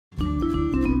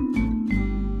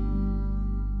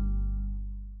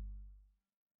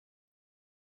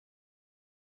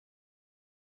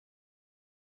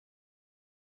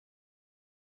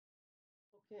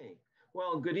Okay.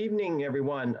 Well, good evening,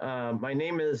 everyone. My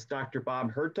name is Dr.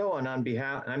 Bob Hurteau, and I'm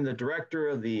the director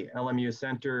of the LMU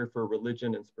Center for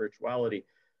Religion and Spirituality.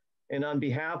 And on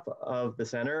behalf of the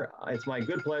center, it's my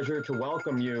good pleasure to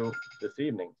welcome you this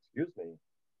evening. Excuse me.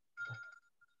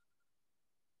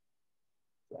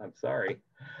 I'm sorry.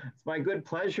 It's my good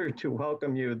pleasure to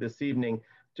welcome you this evening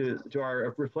to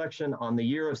our reflection on the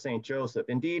year of St. Joseph.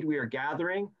 Indeed, we are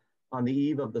gathering on the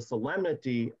eve of the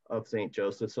solemnity of St.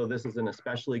 Joseph, so this is an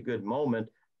especially good moment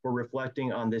for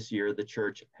reflecting on this year the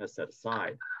Church has set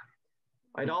aside.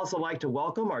 I'd also like to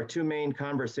welcome our two main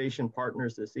conversation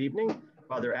partners this evening,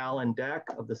 Father Allan Deck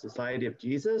of the Society of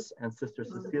Jesus and Sister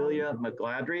Cecilia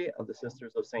Magladry of the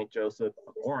Sisters of St. Joseph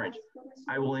of Orange.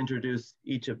 I will introduce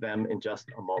each of them in just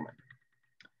a moment.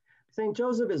 St.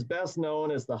 Joseph is best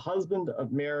known as the husband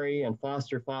of Mary and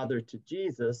foster father to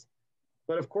Jesus,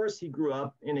 but of course he grew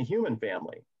up in a human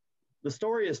family. The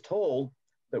story is told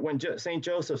that when St.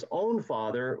 Joseph's own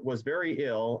father was very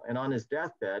ill and on his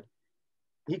deathbed,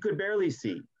 he could barely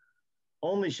see,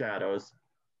 only shadows,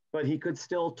 but he could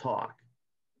still talk.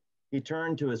 He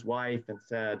turned to his wife and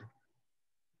said,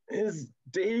 "Is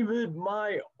David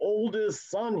my oldest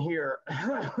son here?"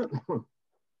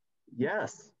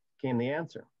 "Yes," came the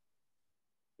answer.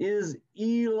 "Is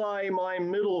Eli my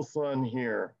middle son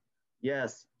here?"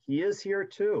 "Yes, he is here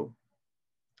too."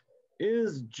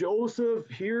 "Is Joseph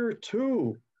here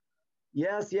too?"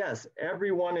 "Yes, yes,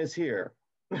 everyone is here."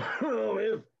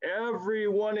 "If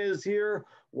everyone is here,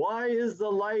 why is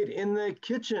the light in the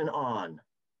kitchen on?"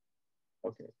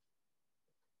 Okay.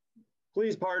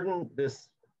 Please pardon this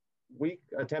weak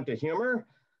attempt at humor,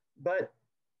 but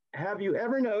have you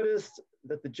ever noticed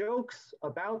that the jokes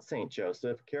about St.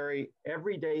 Joseph carry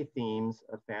everyday themes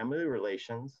of family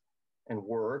relations and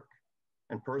work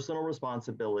and personal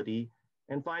responsibility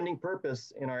and finding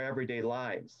purpose in our everyday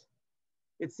lives?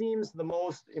 It seems the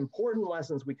most important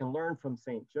lessons we can learn from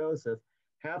St. Joseph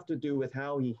have to do with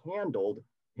how he handled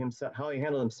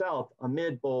himself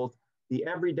amid both the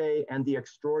everyday and the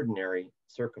extraordinary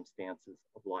circumstances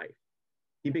of life.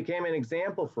 He became an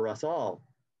example for us all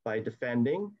by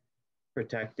defending,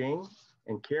 protecting,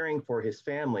 and caring for his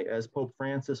family, as Pope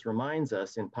Francis reminds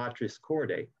us in Patris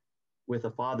Corde, with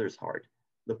a father's heart,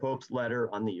 the Pope's letter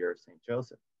on the year of St.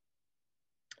 Joseph.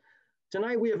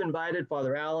 Tonight, we have invited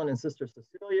Father Allan and Sister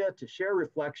Cecilia to share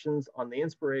reflections on the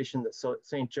inspiration that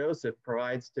St. Joseph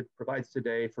provides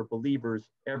today for believers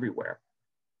everywhere.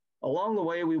 Along the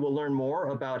way, we will learn more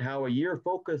about how a year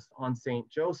focused on St.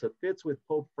 Joseph fits with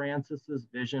Pope Francis's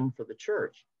vision for the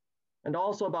Church, and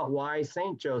also about why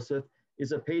St. Joseph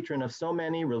is a patron of so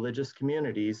many religious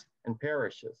communities and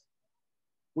parishes.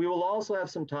 We will also have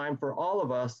some time for all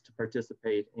of us to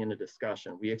participate in a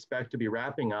discussion. We expect to be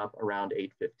wrapping up around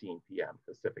 8:15 p.m.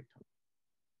 Pacific time.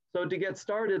 So to get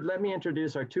started, let me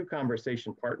introduce our two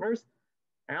conversation partners.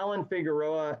 Allan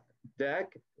Figueroa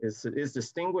Deck is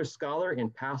Distinguished Scholar in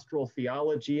Pastoral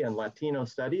Theology and Latino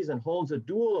Studies and holds a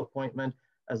dual appointment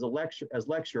as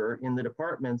lecturer in the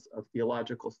departments of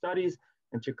Theological Studies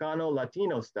and Chicano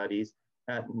Latino Studies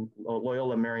at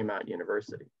Loyola Marymount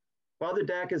University. Father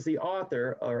Deck is the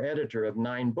author or editor of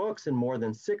 9 books and more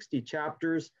than 60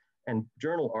 chapters and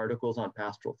journal articles on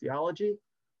pastoral theology,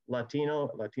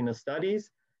 Latino studies,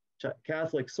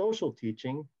 Catholic social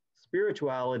teaching,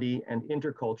 spirituality, and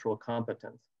intercultural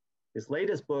competence. His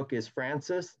latest book is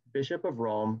Francis, Bishop of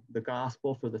Rome, The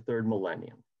Gospel for the Third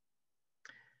Millennium.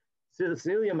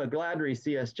 Cecilia Magladry,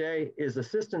 CSJ, is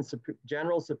Assistant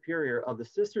General Superior of the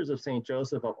Sisters of St.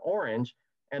 Joseph of Orange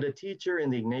and a teacher in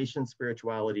the Ignatian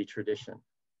spirituality tradition.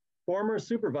 Former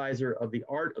supervisor of the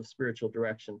Art of Spiritual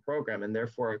Direction program, and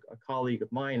therefore a colleague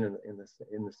of mine in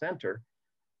the center,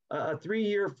 a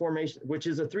 3-year formation, which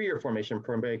is a 3-year formation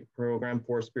program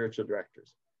for spiritual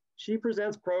directors. She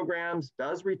presents programs,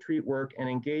 does retreat work, and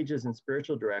engages in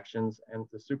spiritual directions and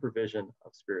the supervision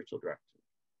of spiritual direction.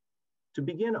 To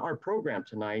begin our program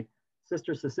tonight,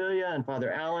 Sister Cecilia and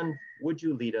Father Allan, would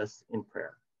you lead us in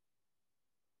prayer?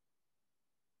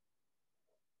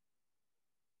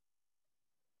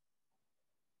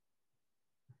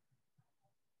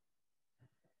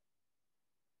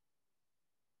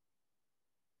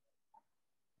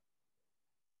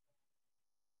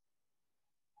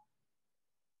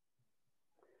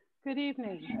 Good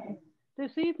evening.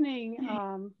 This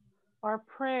evening, our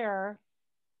prayer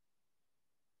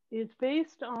is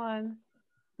based on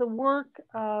the work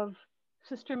of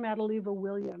Sister Madaleva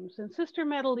Williams. And Sister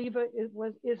Madaleva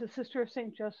is a sister of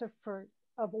St. Joseph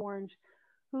of Orange,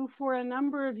 who for a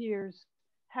number of years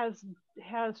has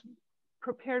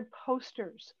prepared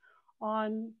posters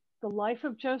on the life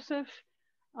of Joseph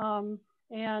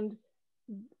and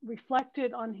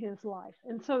reflected on his life.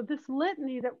 And so this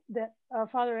litany that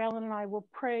Father Allan and I will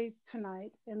pray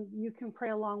tonight, and you can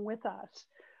pray along with us,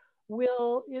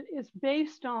 is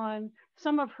based on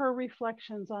some of her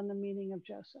reflections on the meaning of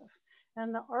Joseph.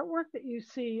 And the artwork that you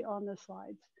see on the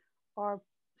slides are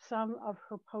some of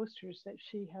her posters that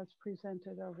she has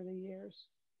presented over the years.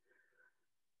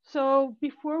 So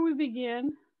before we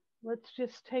begin, let's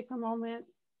just take a moment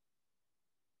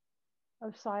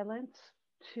of silence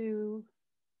to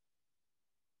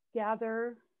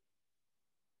gather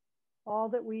all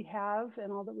that we have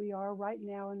and all that we are right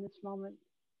now in this moment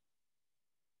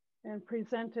and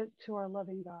present it to our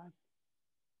loving God.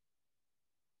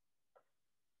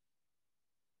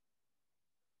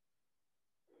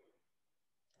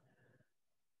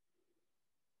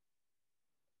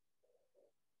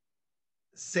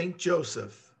 Saint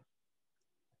Joseph,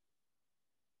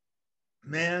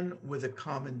 man with a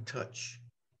common touch.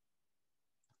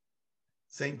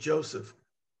 Saint Joseph,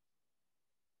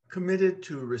 committed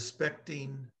to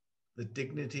respecting the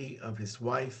dignity of his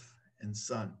wife and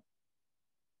son.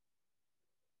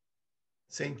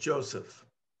 Saint Joseph,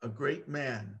 a great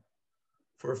man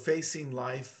for facing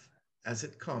life as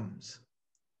it comes,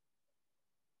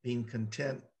 being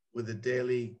content with the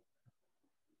daily,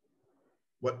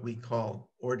 what we call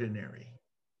ordinary.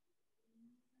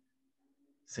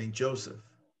 Saint Joseph,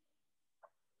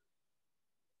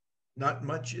 not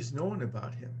much is known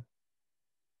about him.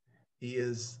 He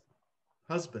is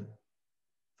husband,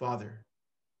 father,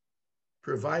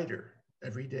 provider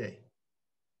every day.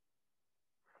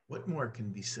 What more can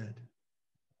be said?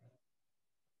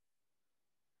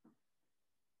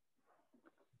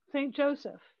 Saint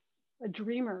Joseph, a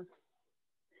dreamer.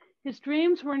 His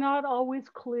dreams were not always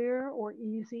clear or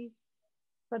easy,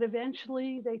 but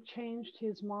eventually they changed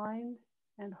his mind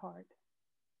and heart.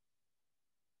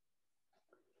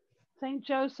 Saint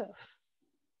Joseph,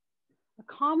 a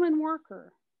common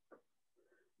worker,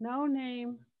 no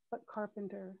name but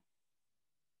carpenter.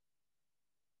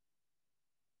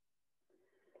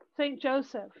 Saint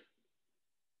Joseph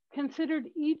considered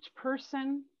each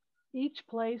person, each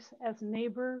place as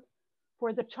neighbor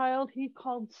for the child he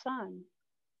called son,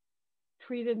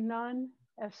 treated none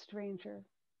as stranger.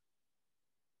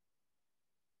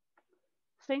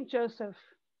 Saint Joseph,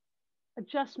 a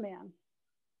just man,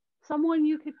 someone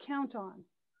you could count on,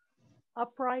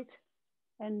 upright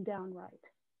and downright.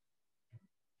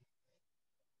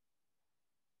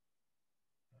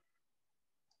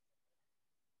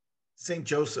 Saint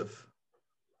Joseph,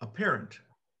 a parent.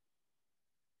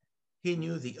 He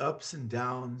knew the ups and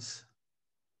downs,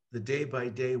 the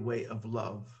day-by-day way of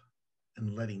love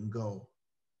and letting go.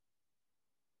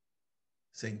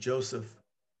 Saint Joseph,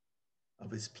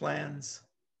 of his plans,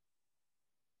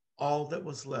 all that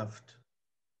was left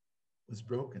was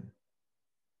broken.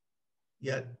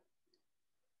 Yet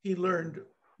he learned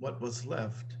what was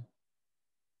left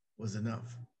was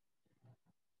enough.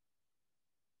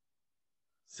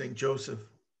 Saint Joseph,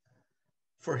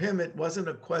 for him, it wasn't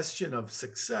a question of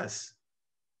success.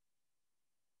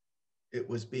 It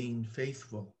was being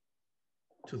faithful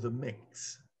to the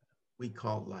mix we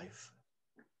call life.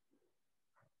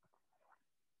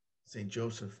 Saint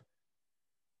Joseph,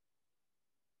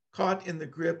 caught in the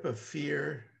grip of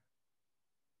fear,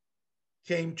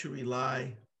 came to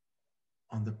rely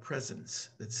on the presence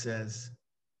that says,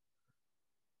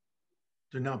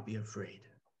 do not be afraid.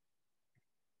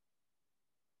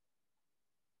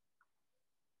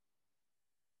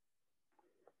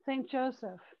 Saint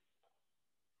Joseph,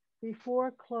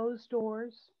 before closed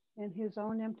doors and his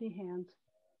own empty hands,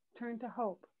 turned to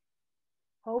hope,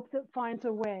 hope that finds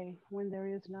a way when there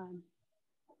is none.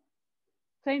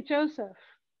 Saint Joseph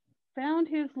found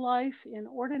his life in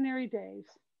ordinary days,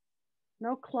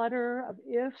 no clutter of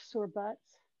ifs or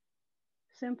buts,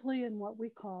 simply in what we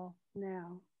call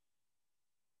now.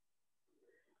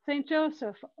 Saint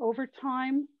Joseph, over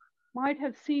time, might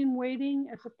have seen waiting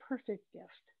as a perfect gift.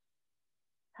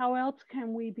 How else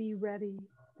can we be ready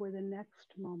for the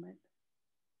next moment?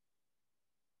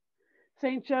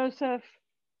 Saint Joseph,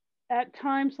 at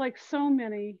times like so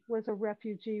many, was a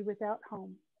refugee without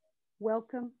home,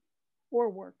 welcome, or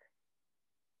work.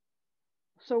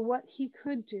 So what he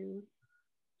could do,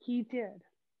 he did.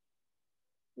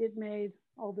 It made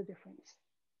all the difference.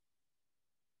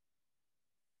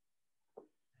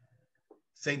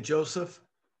 Saint Joseph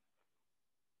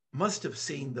must have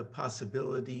seen the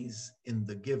possibilities in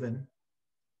the given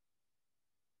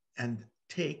and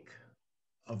take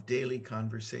of daily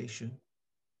conversation,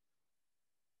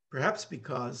 perhaps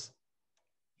because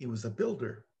he was a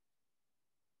builder.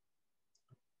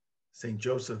 Saint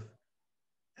Joseph,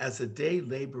 as a day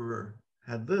laborer,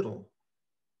 had little,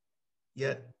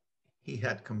 yet he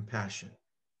had compassion,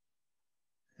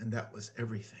 and that was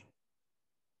everything.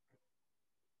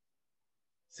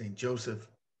 St. Joseph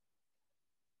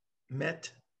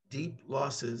met deep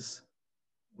losses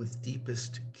with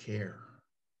deepest care.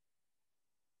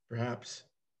 Perhaps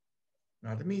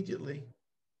not immediately,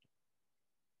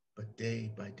 but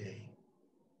day by day.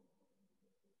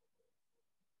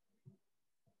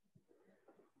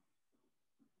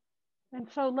 And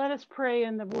so let us pray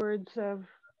in the words of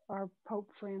our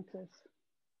Pope Francis.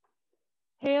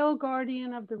 Hail,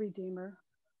 guardian of the Redeemer,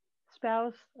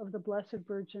 spouse of the Blessed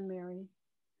Virgin Mary.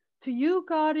 To you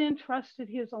God entrusted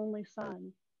his only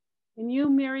Son. In you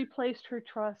Mary placed her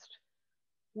trust.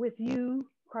 With you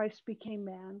Christ became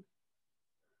man.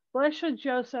 Blessed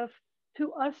Joseph,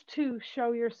 to us too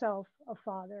show yourself a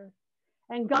father,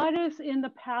 and guide us in the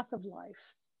path of life.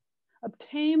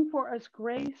 Obtain for us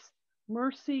grace,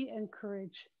 mercy, and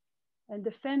courage, and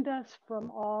defend us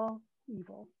from all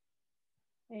evil.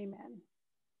 Amen.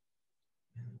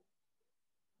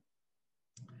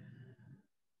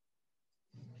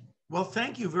 Well,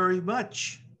 thank you very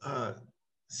much,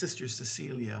 Sister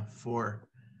Cecilia, for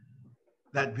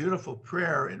that beautiful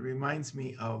prayer. It reminds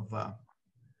me of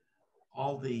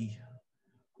all the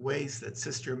ways that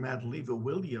Sister Magladry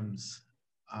Williams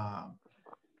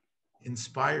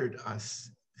inspired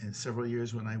us in several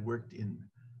years when I worked in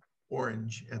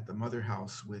Orange at the Mother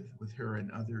House with her and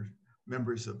other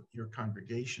members of your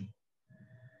congregation.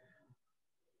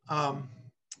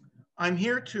 I'm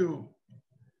here to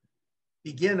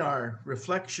begin our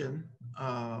reflection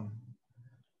on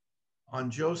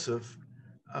Joseph,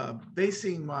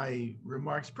 basing my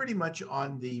remarks pretty much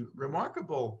on the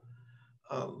remarkable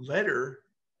letter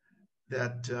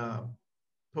that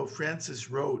Pope Francis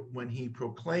wrote when he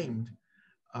proclaimed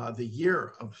the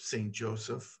year of St.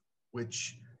 Joseph,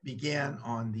 which began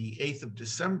on the 8th of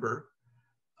December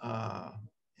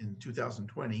in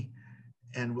 2020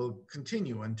 and will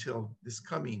continue until this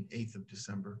coming 8th of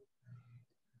December.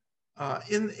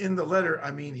 In the letter,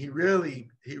 I mean, he really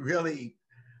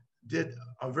did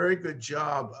a very good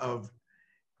job of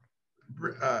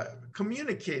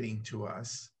communicating to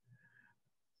us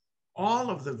all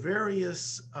of the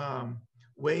various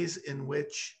ways in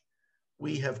which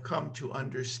we have come to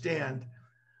understand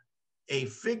a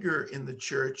figure in the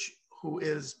church who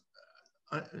is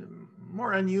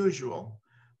more unusual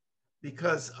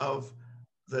because of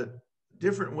the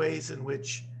different ways in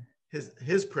which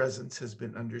his presence has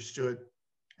been understood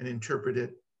and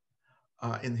interpreted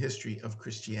in the history of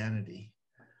Christianity.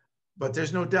 But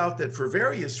there's no doubt that for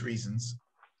various reasons,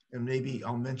 and maybe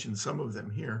I'll mention some of them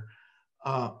here,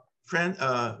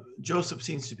 Joseph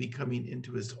seems to be coming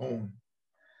into his own.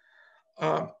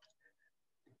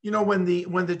 You know, when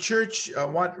the church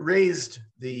raised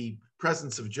the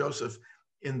presence of Joseph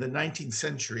in the 19th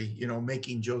century, you know,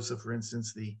 making Joseph, for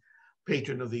instance, the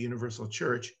patron of the universal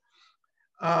church,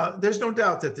 there's no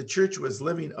doubt that the church was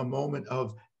living a moment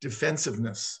of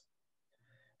defensiveness.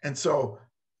 And so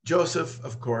Joseph,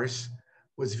 of course,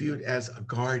 was viewed as a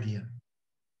guardian.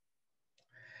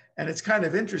 And it's kind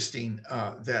of interesting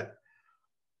that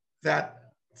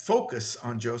focus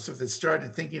on Joseph, that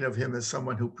started thinking of him as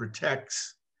someone who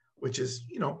protects, which is,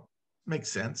 you know,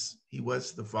 makes sense. He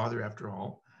was the father, after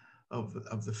all,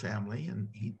 of the family, and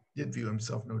he did view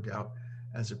himself, no doubt,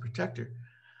 as a protector.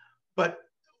 But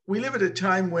we live at a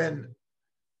time when,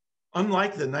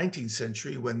 unlike the 19th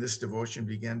century, when this devotion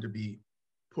began to be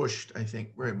pushed, I think,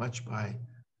 very much by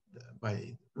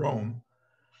Rome,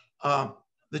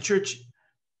 the church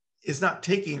is not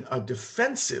taking a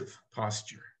defensive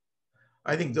posture.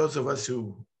 I think those of us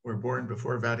who were born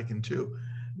before Vatican II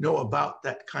know about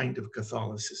that kind of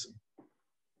Catholicism.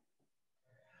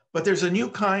 But there's a new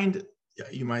kind,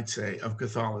 you might say, of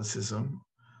Catholicism,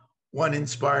 one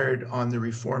inspired on the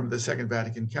reform of the Second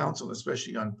Vatican Council,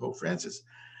 especially on Pope Francis,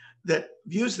 that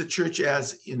views the church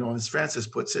as, you know, as Francis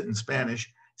puts it in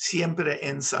Spanish, siempre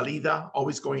en salida,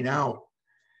 always going out.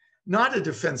 Not a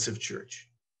defensive church,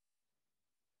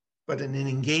 but an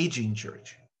engaging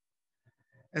church.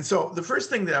 And so the first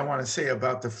thing that I want to say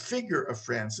about the figure of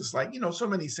Francis, like, you know, so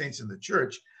many saints in the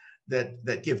church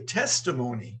that give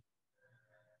testimony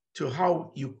to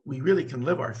how we really can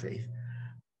live our faith,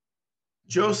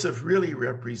 Joseph really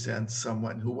represents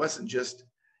someone who wasn't just,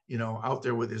 you know, out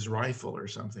there with his rifle or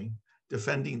something,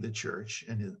 defending the church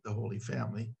and the Holy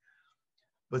Family,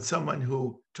 but someone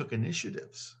who took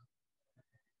initiatives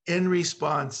in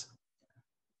response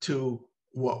to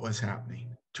what was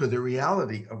happening, to the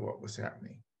reality of what was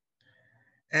happening,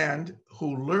 and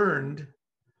who learned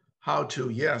how to,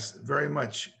 yes, very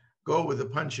much go with the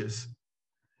punches,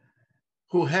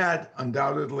 who had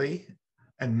undoubtedly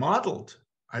and modeled,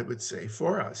 I would say,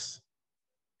 for us,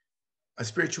 a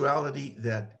spirituality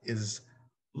that is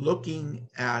looking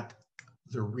at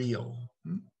the real.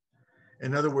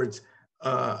 In other words,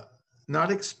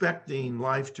 not expecting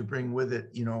life to bring with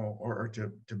it, or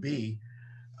to be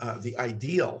the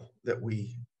ideal that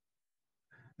we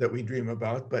dream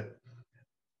about, but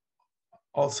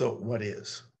also what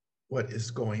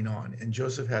is going on. And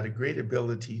Joseph had a great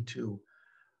ability to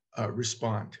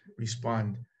respond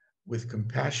with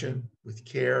compassion, with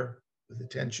care, with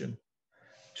attention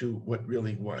to what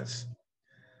really was.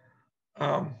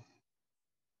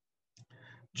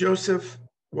 Joseph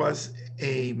was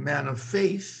a man of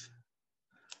faith,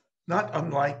 not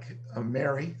unlike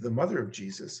Mary, the mother of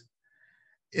Jesus,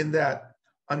 in that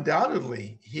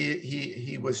undoubtedly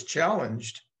he was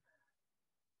challenged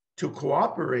to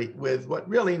cooperate with what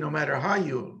really, no matter how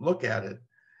you look at it,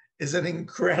 is an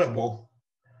incredible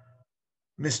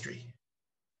mystery.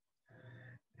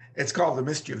 It's called the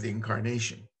mystery of the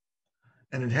incarnation.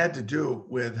 And it had to do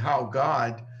with how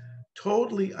God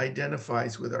totally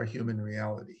identifies with our human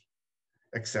reality,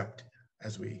 except,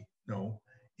 as we know,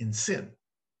 in sin.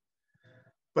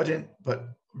 But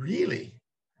really,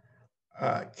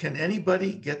 can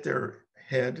anybody get their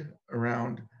head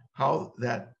around how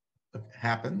that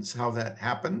happens, how that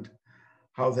happened,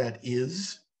 how that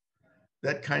is,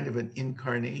 that kind of an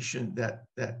incarnation, that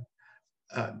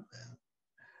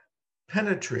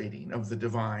penetrating of the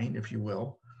divine, if you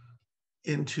will,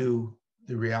 into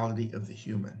the reality of the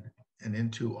human and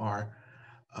into our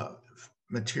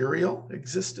material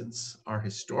existence, our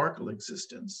historical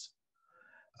existence,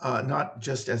 not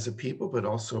just as a people, but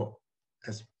also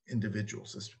as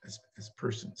individuals, as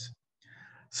persons.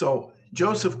 So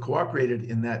Joseph cooperated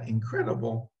in that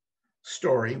incredible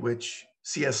story, which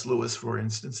C.S. Lewis, for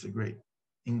instance, the great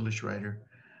English writer,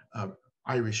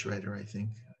 Irish writer, I think,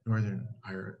 Northern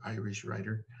Irish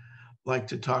writer, liked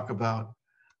to talk about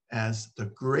as the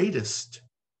greatest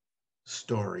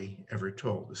story ever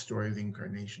told, the story of the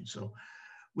incarnation. So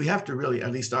we have to really,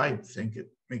 at least I think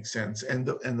it makes sense. And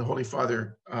the Holy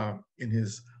Father in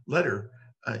his letter,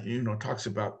 talks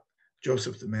about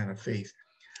Joseph, the man of faith.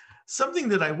 Something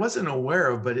that I wasn't aware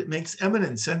of, but it makes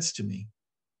eminent sense to me,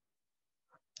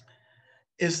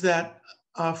 is that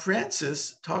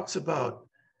Francis talks about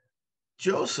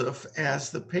Joseph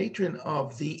as the patron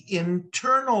of the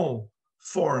internal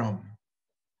forum.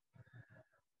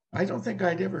 I don't think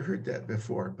I'd ever heard that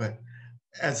before, but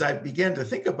as I began to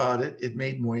think about it, it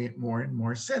made more and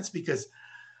more sense, because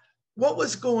what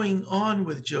was going on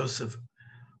with Joseph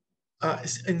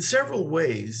in several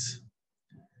ways,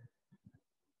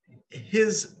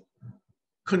 his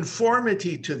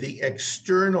conformity to the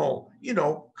external,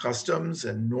 customs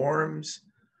and norms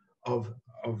of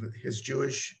his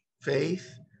Jewish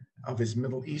faith, of his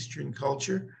Middle Eastern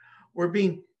culture, were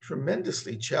being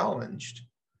tremendously challenged,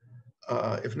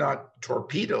 if not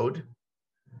torpedoed,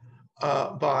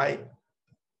 by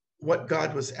what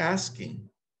God was asking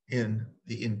in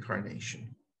the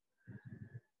incarnation.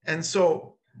 And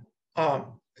so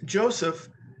Joseph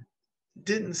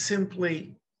didn't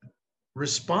simply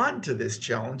respond to this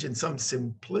challenge in some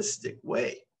simplistic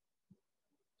way.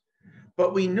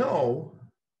 But we know,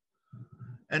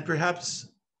 and perhaps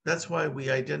that's why we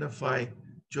identify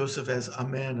Joseph as a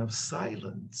man of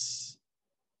silence,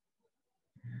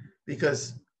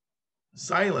 because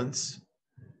silence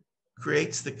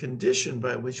creates the condition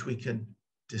by which we can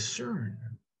discern.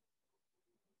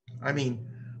 I mean,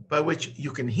 by which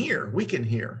you can hear, we can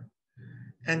hear.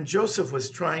 And Joseph was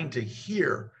trying to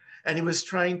hear, and he was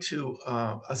trying to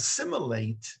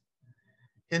assimilate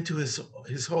into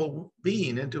his whole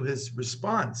being, into his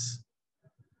response,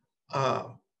 a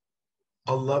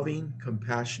loving,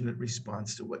 compassionate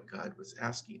response to what God was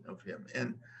asking of him.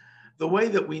 And the way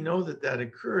that we know that that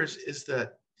occurs is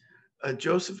that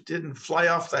Joseph didn't fly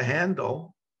off the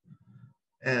handle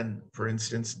and, for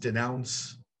instance,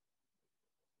 denounce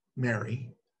Mary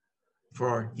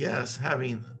for, yes,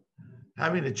 having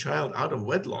a child out of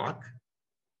wedlock,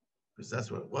 because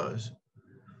that's what it was.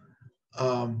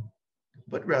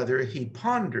 But rather he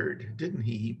pondered, didn't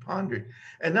he? He pondered.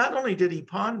 And not only did he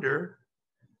ponder,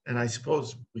 and I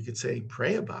suppose we could say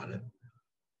pray about it,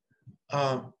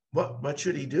 what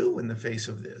should he do in the face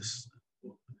of this?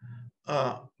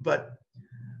 But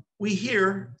we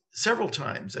hear several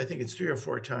times, I think it's 3 or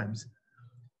 4 times,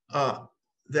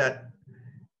 that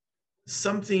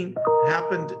something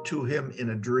happened to him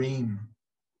in a dream.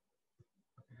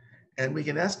 And we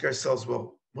can ask ourselves,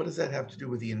 well, what does that have to do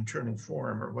with the internal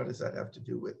form, or what does that have to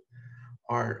do with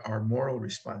our moral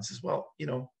responses? Well,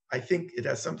 I think it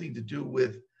has something to do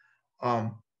with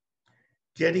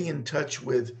getting in touch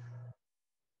with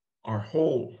our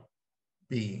whole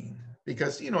being.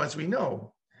 Because, as we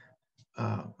know,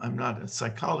 I'm not a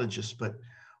psychologist, but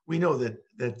we know that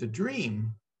the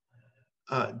dream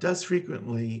does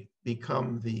frequently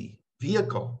become the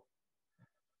vehicle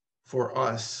for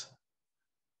us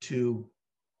to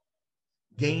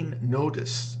gain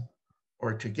notice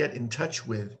or to get in touch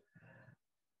with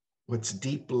what's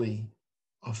deeply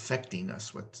affecting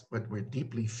us, what we're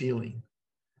deeply feeling,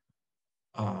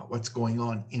 what's going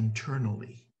on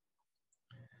internally.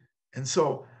 And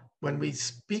so when we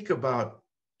speak about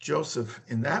Joseph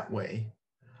in that way,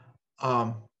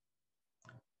 I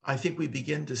think we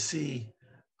begin to see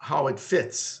how it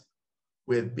fits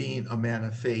with being a man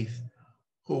of faith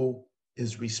who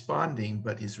is responding,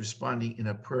 but is responding in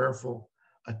a prayerful,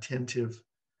 attentive,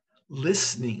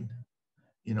 listening,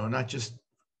 not just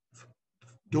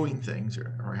doing things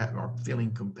or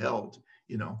feeling compelled,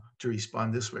 to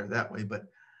respond this way or that way, but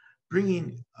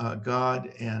bringing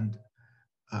God and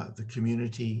the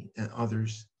community and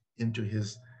others into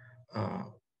his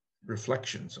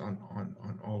reflections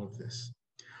on all of this.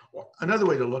 Another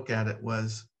way to look at it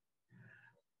was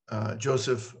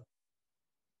Joseph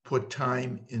put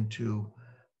time into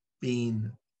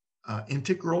being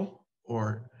integral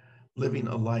or living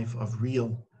a life of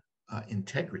real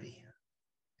integrity,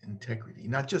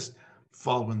 not just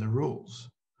following the rules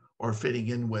or fitting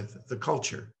in with the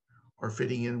culture or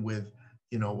fitting in with,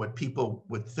 what people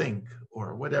would think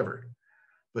or whatever,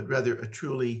 but rather a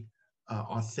truly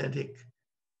authentic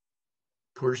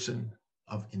person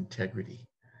of integrity.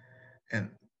 And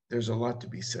there's a lot to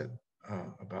be said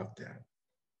about that.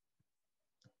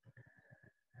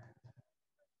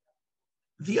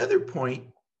 The other point,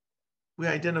 we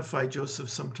identify Joseph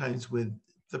sometimes with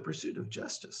the pursuit of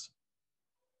justice.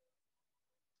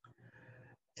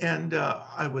 And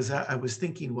I was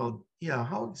thinking, well, yeah,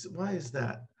 why is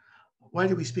that? Why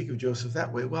do we speak of Joseph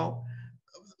that way? Well,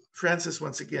 Francis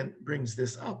once again brings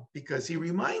this up because he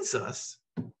reminds us,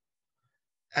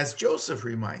 as Joseph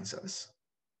reminds us,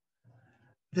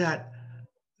 that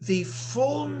the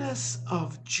fullness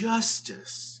of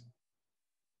justice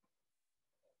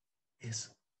is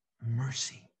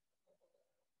mercy.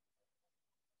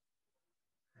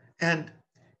 And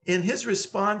in his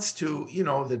response to,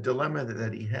 the dilemma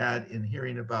that he had in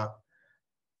hearing about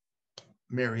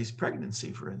Mary's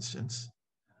pregnancy, for instance,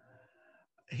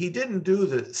 he didn't do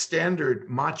the standard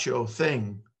macho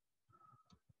thing,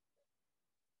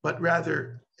 but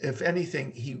rather, if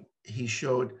anything, he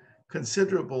showed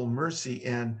considerable mercy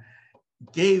and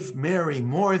gave Mary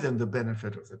more than the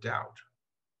benefit of the doubt.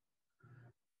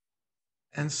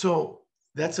 And so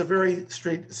that's a very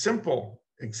simple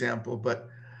example, but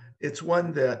it's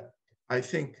one that I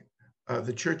think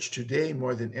the church today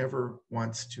more than ever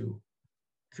wants to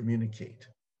communicate,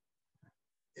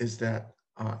 is that,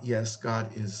 yes, God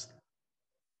is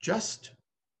just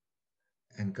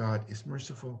and God is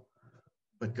merciful,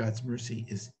 but God's mercy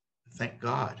is, thank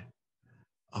God,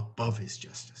 above his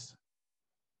justice.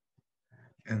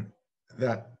 And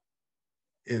that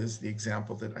is the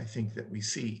example that I think that we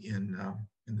see in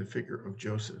the figure of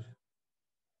Joseph.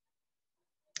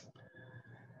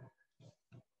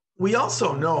 We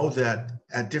also know that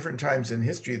at different times in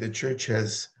history, the church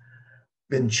has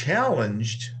been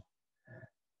challenged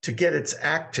to get its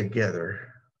act together.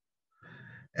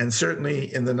 And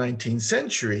certainly in the 19th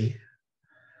century,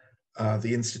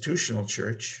 the institutional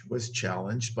church was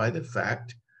challenged by the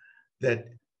fact that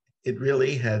it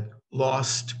really had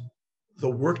lost the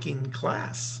working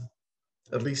class.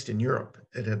 At least in Europe,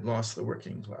 it had lost the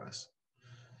working class.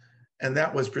 And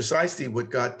that was precisely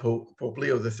what got Pope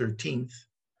Leo XIII,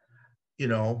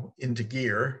 into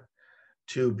gear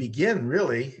to begin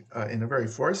really in a very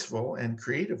forceful and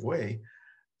creative way,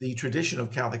 the tradition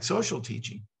of Catholic social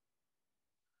teaching.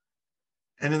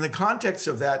 And in the context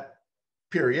of that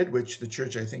period, which the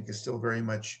church, I think, is still very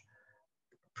much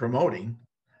promoting,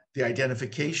 the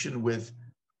identification with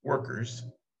workers,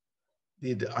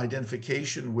 the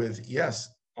identification with, yes,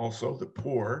 also the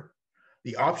poor,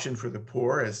 the option for the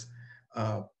poor, as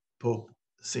Pope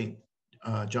St.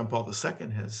 John Paul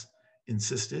II has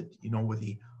insisted, with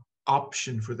the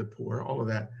option for the poor, all of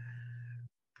that.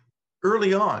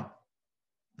 Early on,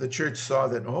 the church saw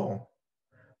that,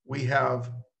 we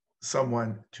have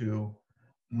someone to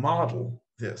model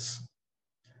this.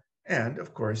 And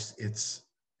of course, it's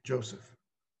Joseph,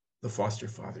 the foster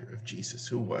father of Jesus,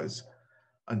 who was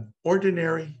an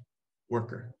ordinary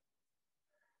worker,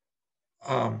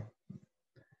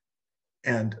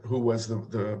 and who was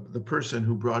the person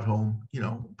who brought home,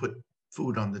 put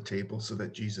food on the table so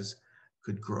that Jesus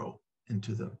could grow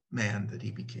into the man that he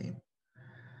became.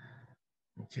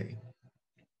 Okay.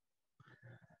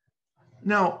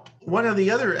 Now, one of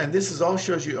the other, and this is all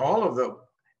shows you all of the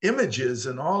images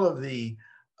and all of the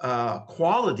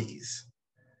qualities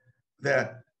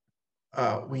that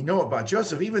we know about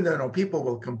Joseph, even though people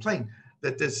will complain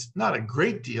that there's not a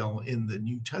great deal in the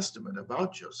New Testament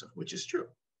about Joseph, which is true.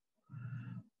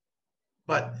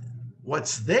 But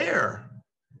what's there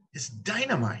is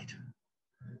dynamite.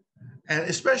 And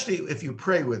especially if you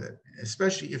pray with it,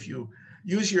 especially if you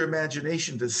use your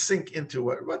imagination to sink into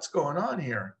what's going on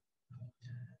here.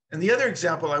 And the other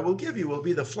example I will give you will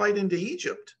be the flight into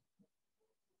Egypt.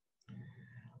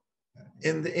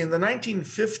 In the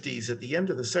 1950s, at the end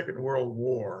of the Second World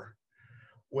War,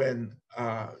 when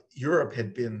Europe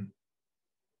had been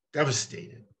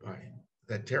devastated by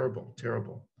that terrible,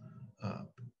 terrible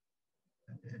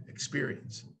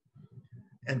experience,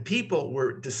 and people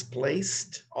were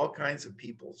displaced, all kinds of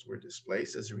peoples were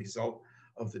displaced as a result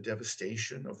of the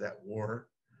devastation of that war,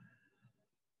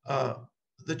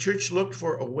 the church looked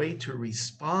for a way to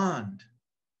respond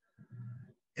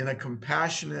in a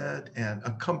compassionate and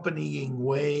accompanying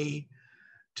way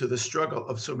to the struggle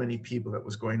of so many people that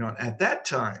was going on at that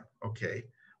time. Okay,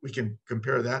 we can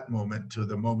compare that moment to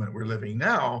the moment we're living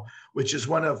now, which is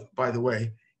one of, by the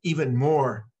way, even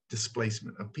more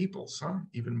displacement of peoples,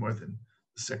 even more than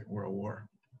the Second World War.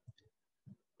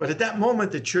 But at that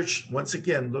moment, the church once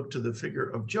again looked to the figure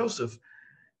of Joseph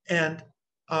and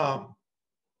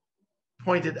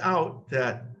pointed out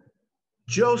that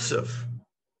Joseph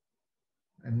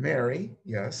and Mary,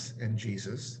 yes, and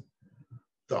Jesus,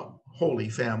 the Holy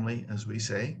Family, as we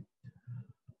say,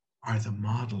 are the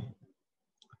model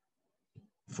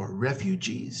for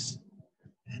refugees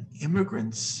and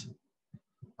immigrants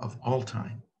of all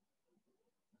time.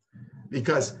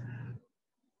 Because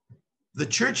the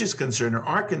church's concern, or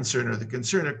our concern, or the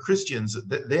concern of Christians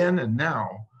then and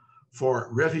now for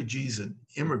refugees and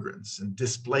immigrants and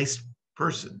displaced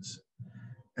persons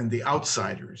and the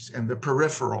outsiders and the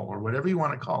peripheral, or whatever you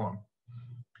want to call them,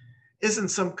 isn't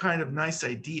some kind of nice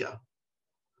idea,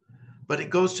 but it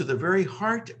goes to the very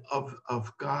heart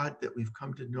of God that we've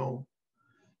come to know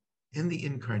in the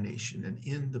incarnation and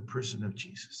in the person of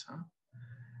Jesus,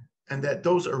 and that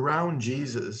those around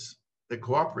Jesus that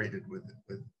cooperated with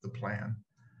the plan,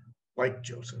 like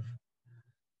Joseph,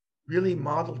 really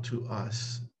modeled to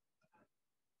us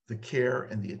the care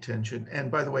and the attention, and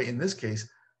by the way, in this case,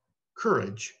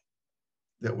 courage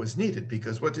that was needed.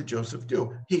 Because what did Joseph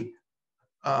do? He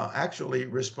actually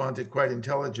responded quite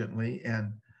intelligently,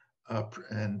 and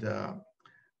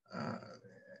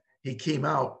he came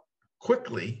out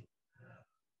quickly,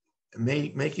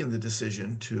 making the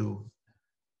decision to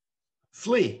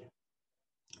flee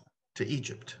to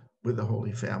Egypt with the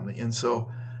Holy Family. And so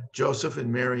Joseph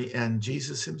and Mary and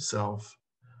Jesus himself,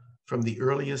 from the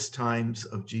earliest times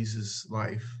of Jesus'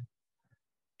 life,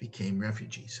 became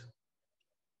refugees.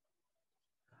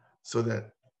 So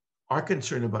that our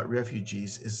concern about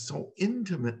refugees is so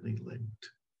intimately linked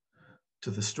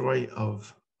to the story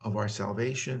of our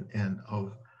salvation and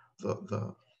of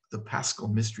the paschal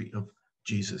mystery of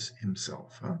Jesus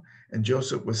himself. And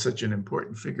Joseph was such an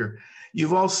important figure.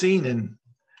 You've all seen, and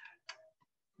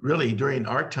really during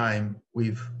our time,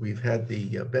 we've had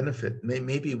the benefit,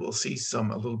 maybe we'll see some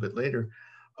a little bit later,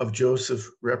 of Joseph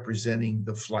representing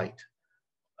the flight.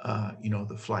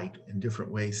 The flight in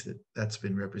different ways that's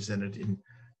been represented in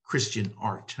Christian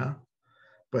art,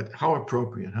 But how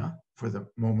appropriate, for the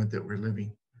moment that we're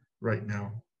living right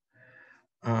now.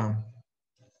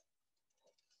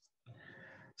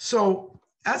 So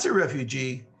as a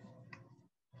refugee,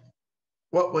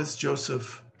 what was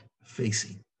Joseph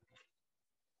facing?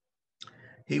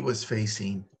 He was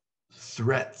facing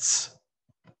threats.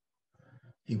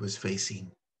 He was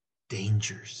facing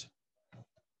dangers.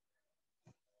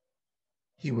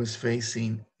 He was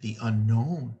facing the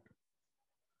unknown.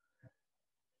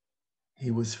 He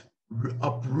was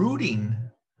uprooting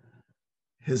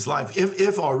his life,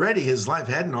 if already his life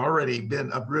hadn't already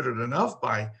been uprooted enough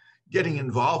by getting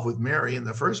involved with Mary in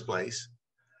the first place.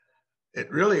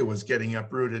 It really was getting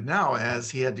uprooted now,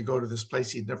 as he had to go to this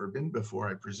place he'd never been before,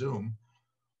 I presume,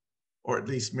 or at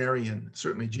least Mary and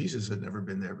certainly Jesus had never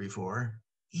been there before,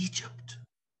 Egypt.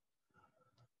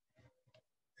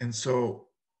 And so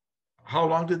how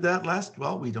long did that last?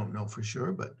 Well, we don't know for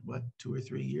sure, but 2 or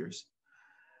 3 years?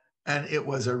 And it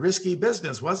was a risky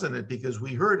business, wasn't it? Because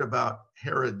we heard about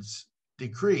Herod's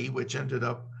decree, which ended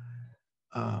up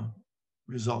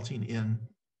resulting in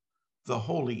the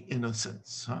holy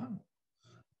innocents,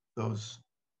 those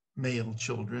male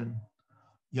children,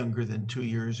 younger than 2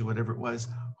 years or whatever it was,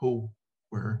 who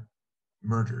were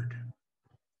murdered.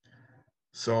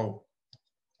 So,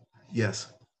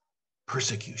 yes,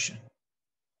 persecution.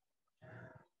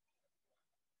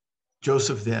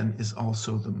 Joseph then is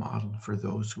also the model for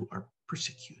those who are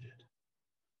persecuted.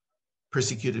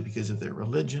 Persecuted because of their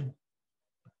religion.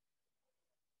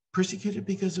 Persecuted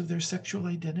because of their sexual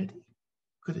identity.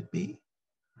 Could it be?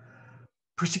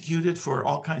 Persecuted for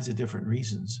all kinds of different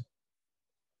reasons.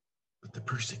 But the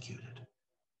persecuted.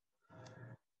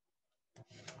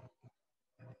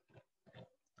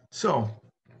 So,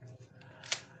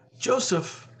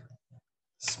 Joseph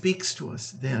speaks to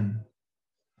us then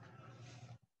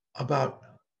about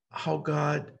how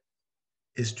God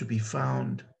is to be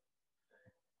found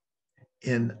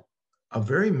in a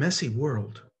very messy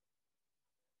world.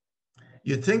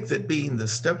 You'd think that being the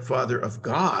stepfather of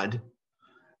God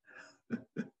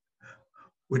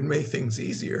would make things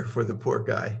easier for the poor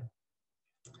guy,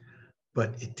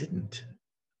 but it didn't.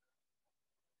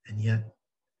 And yet,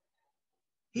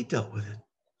 he dealt with it.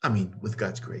 I mean, with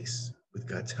God's grace, with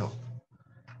God's help.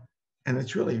 And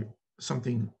it's really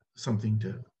something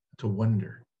to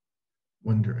wonder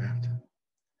at.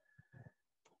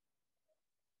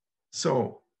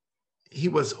 So he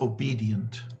was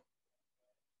obedient.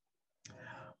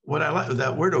 What I like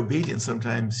that word obedience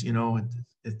sometimes, you know,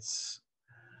 it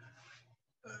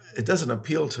doesn't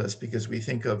appeal to us because we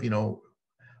think of, you know,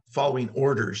 following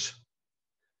orders.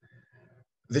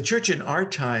 The church in our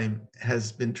time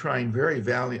has been trying very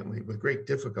valiantly with great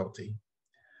difficulty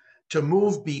to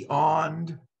move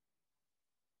beyond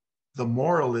the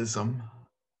moralism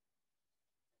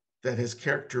that has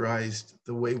characterized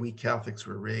the way we Catholics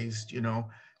were raised, you know,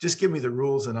 just give me the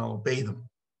rules and I'll obey them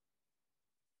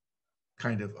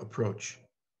kind of approach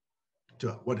to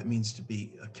what it means to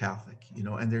be a Catholic, you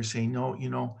know, and they're saying, no, you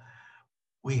know,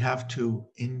 we have to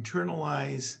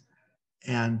internalize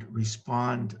and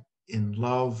respond in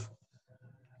love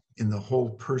in the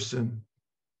whole person.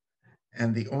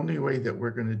 And the only way that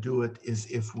we're going to do it is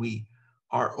if we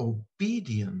are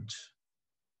obedient,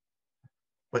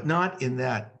 but not in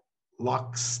that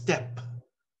lockstep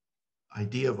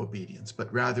idea of obedience,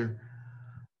 but rather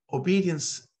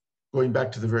obedience, going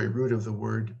back to the very root of the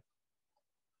word,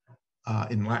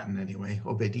 in Latin anyway,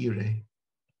 obedire,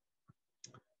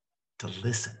 to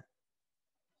listen.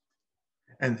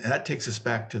 And that takes us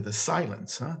back to the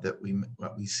silence, that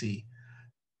what we see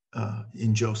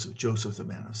in Joseph, the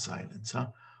man of silence.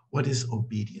 What is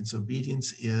obedience?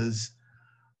 Obedience is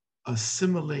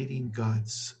assimilating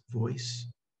God's voice,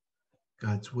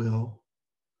 God's will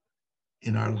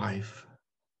in our life,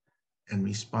 and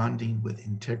responding with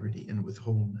integrity and with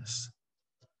wholeness,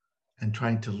 and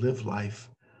trying to live life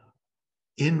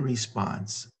in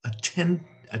response,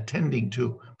 attending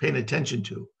to, paying attention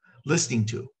to, listening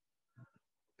to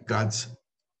God's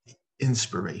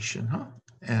inspiration,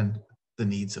 and the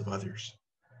needs of others.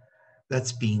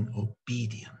 That's being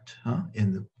obedient,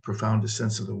 in the profoundest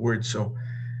sense of the word. So,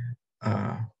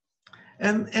 and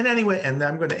anyway, and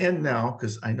I'm going to end now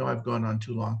because I know I've gone on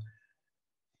too long.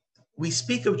 We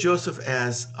speak of Joseph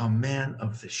as a man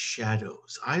of the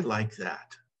shadows. I like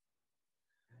that.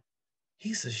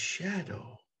 He's a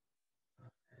shadow.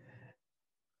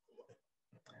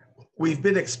 We've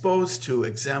been exposed to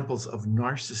examples of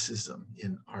narcissism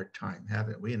in our time,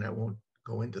 haven't we? And I won't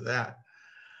go into that.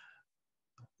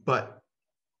 But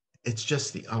it's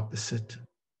just the opposite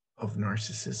of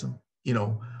narcissism. You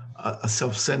know, a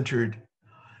self-centered,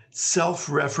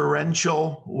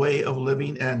 self-referential way of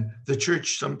living. And the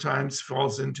church sometimes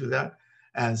falls into that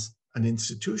as an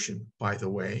institution, by the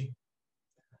way.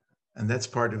 And that's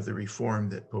part of the reform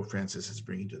that Pope Francis is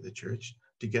bringing to the church,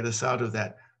 to get us out of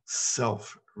that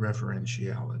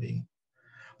self-referentiality.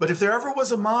 But if there ever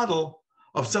was a model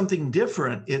of something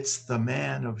different, it's the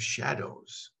man of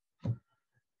shadows.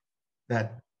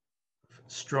 That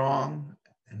strong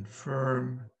and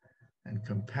firm and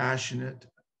compassionate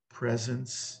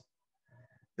presence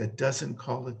that doesn't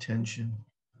call attention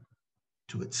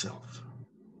to itself.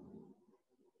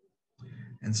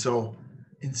 And so,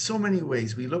 in so many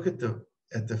ways, we look at the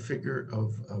figure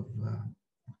of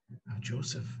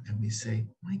Joseph and we say,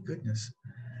 my goodness,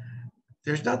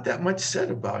 there's not that much said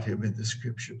about him in the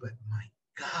scripture, but my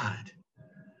God,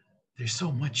 there's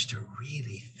so much to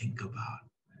really think about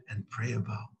and pray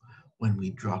about when we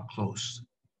draw close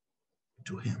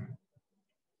to him.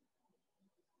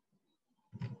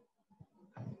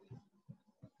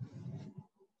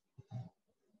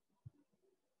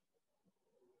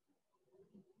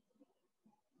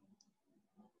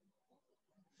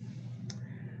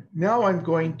 Now I'm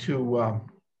going to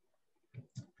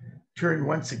turn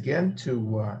once again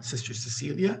to Sister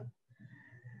Cecilia,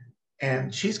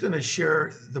 and she's going to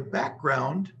share the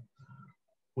background,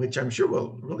 which I'm sure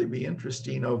will really be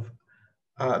interesting, of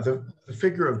the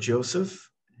figure of Joseph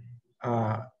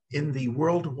in the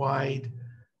worldwide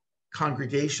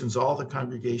congregations, all the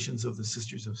congregations of the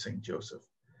Sisters of St. Joseph.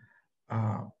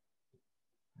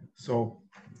 So,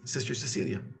 Sister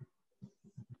Cecilia.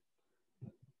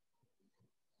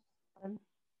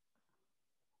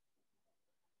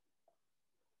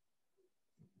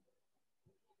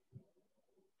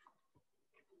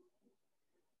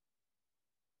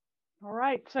 All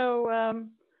right, so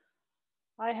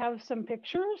I have some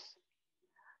pictures.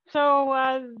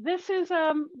 So this is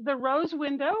the rose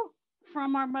window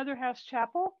from our Mother House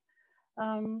Chapel,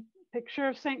 picture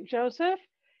of St. Joseph.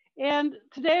 And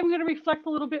today I'm going to reflect a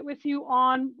little bit with you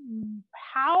on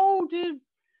how did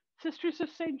Sisters of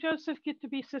St. Joseph get to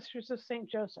be Sisters of St.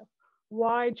 Joseph?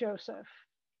 Why Joseph?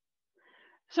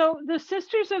 So the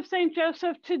Sisters of St.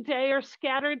 Joseph today are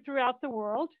scattered throughout the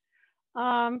world.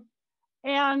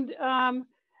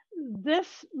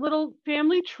 This little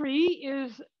family tree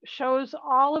shows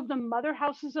all of the mother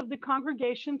houses of the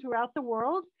congregation throughout the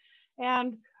world.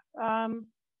 And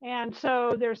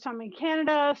so there's some in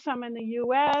Canada, some in the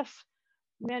US,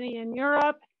 many in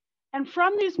Europe. And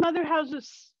from these mother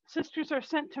houses, sisters are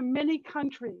sent to many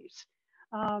countries.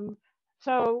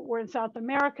 So we're in South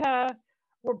America.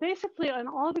 We're basically on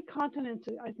all the continents,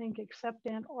 I think, except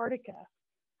Antarctica.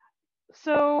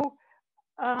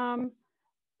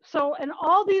 And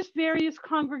all these various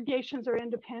congregations are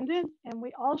independent, and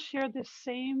we all share this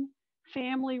same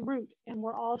family root, and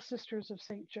we're all Sisters of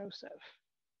St. Joseph.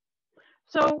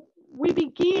 So we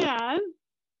began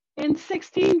in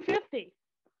 1650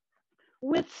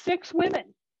 with 6 women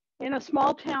in a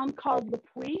small town called Le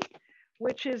Puy,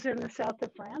 which is in the south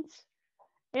of France.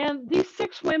 And these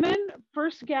 6 women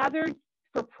first gathered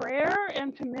for prayer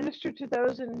and to minister to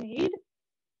those in need.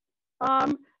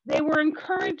 They were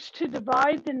encouraged to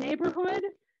divide the neighborhood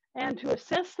and to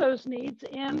assess those needs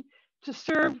and to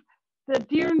serve the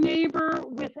dear neighbor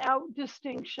without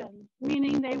distinction,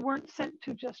 meaning they weren't sent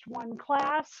to just one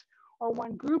class or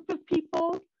one group of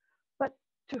people, but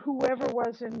to whoever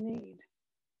was in need.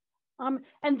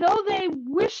 And though they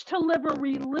wished to live a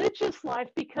religious life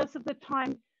because of the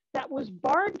time that was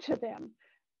barred to them,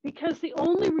 because the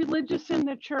only religious in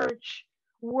the church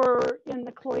were in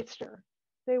the cloister.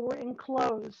 They were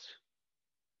enclosed.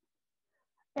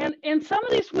 And some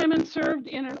of these women served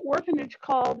in an orphanage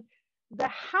called the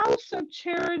House of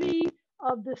Charity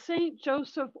of the St.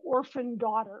 Joseph Orphan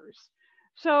Daughters.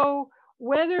 So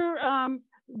whether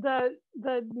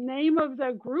the name of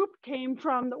the group came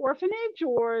from the orphanage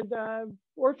or the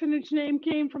orphanage name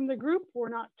came from the group, we're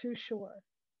not too sure.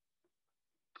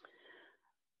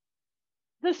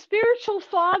 The spiritual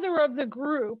father of the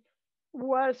group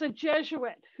was a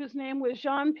Jesuit whose name was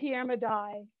Jean-Pierre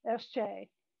Médaille, S.J.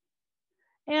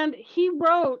 And he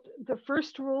wrote the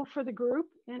first rule for the group,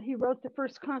 and he wrote the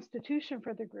first constitution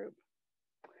for the group.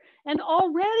 And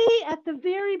already at the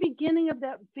very beginning of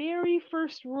that very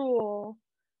first rule,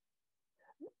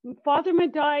 Father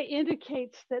Médaille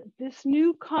indicates that this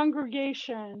new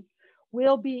congregation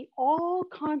will be all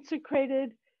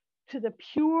consecrated to the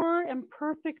pure and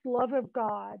perfect love of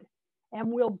God, and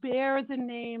will bear the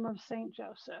name of St.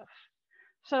 Joseph.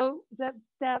 So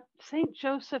that St.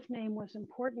 Joseph name was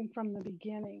important from the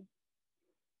beginning.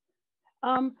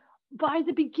 By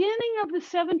the beginning of the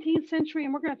 17th century,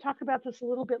 and we're going to talk about this a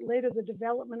little bit later, the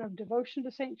development of devotion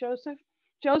to St. Joseph,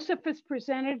 Joseph is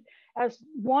presented as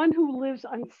one who lives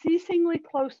unceasingly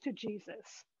close to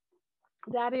Jesus.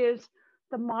 That is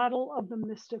the model of the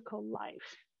mystical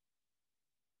life.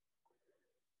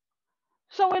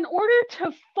 So in order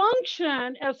to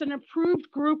function as an approved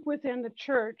group within the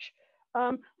church,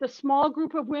 the small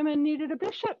group of women needed a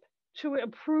bishop to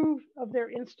approve of their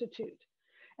institute.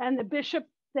 And the bishop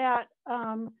that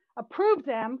approved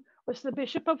them was the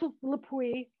Bishop of Le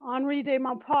Puy, Henri de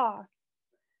Maupas.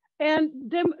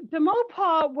 And de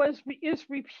Maupas is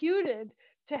reputed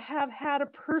to have had a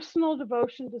personal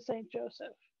devotion to St. Joseph.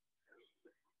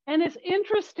 And it's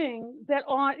interesting that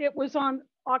it was on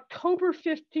October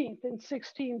 15th in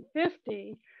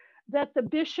 1650 that the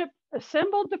bishop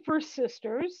assembled the first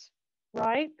sisters,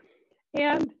 right?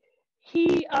 And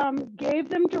he gave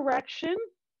them direction,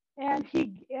 and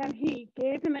he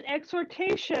gave them an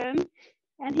exhortation,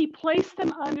 and he placed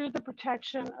them under the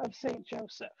protection of St.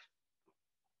 Joseph.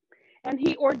 And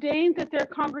he ordained that their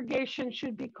congregation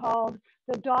should be called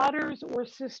the Daughters or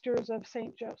Sisters of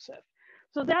St. Joseph.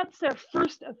 So that's their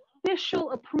first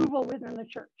official approval within the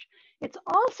church. It's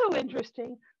also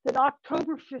interesting that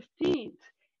October 15th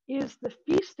is the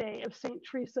feast day of St.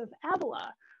 Teresa of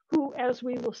Avila, who, as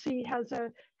we will see, has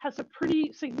a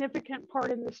pretty significant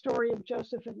part in the story of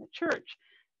Joseph in the church.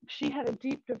 She had a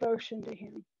deep devotion to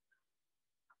him.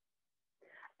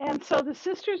 And so the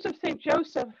Sisters of St.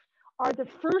 Joseph are the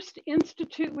first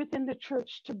institute within the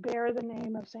church to bear the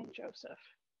name of St. Joseph.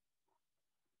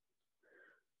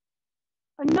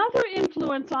 Another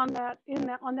influence on that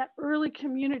early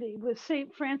community was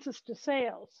St. Francis de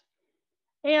Sales.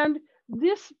 And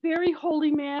this very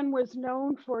holy man was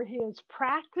known for his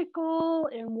practical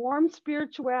and warm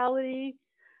spirituality.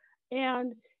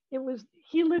 And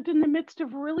he lived in the midst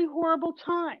of really horrible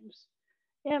times.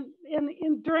 And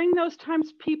during those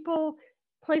times, people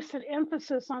placed an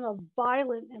emphasis on a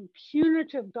violent and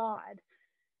punitive God.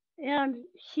 And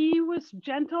he was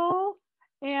gentle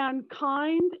and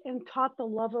kind and taught the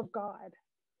love of God.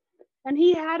 And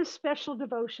he had a special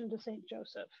devotion to St.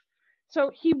 Joseph.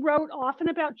 So he wrote often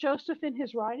about Joseph in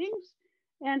his writings,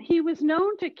 and he was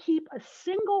known to keep a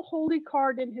single holy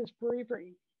card in his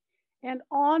breviary. And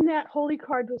on that holy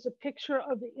card was a picture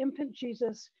of the infant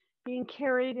Jesus being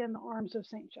carried in the arms of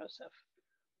St. Joseph.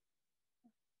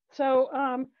 So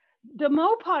de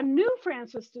Maupas knew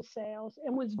Francis de Sales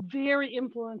and was very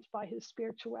influenced by his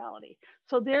spirituality.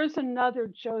 So there's another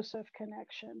Joseph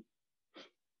connection.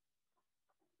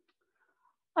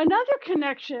 Another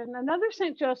connection, another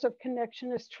St. Joseph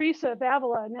connection is Teresa of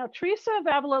Avila. Now, Teresa of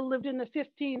Avila lived in the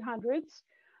 1500s,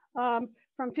 from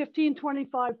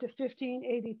 1525 to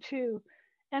 1582.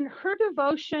 And her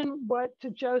devotion to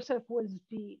Joseph was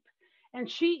deep. And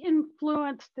she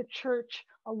influenced the church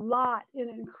a lot in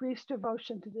increased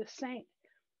devotion to this saint.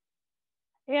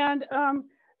 And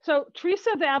so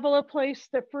Teresa of Avila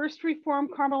placed the first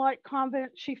Reformed Carmelite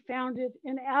convent she founded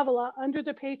in Avila under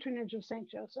the patronage of St.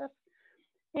 Joseph.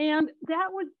 And that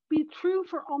would be true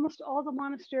for almost all the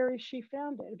monasteries she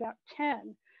founded, about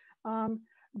 10,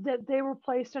 that they were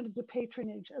placed under the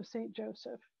patronage of St.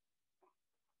 Joseph,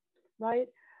 right?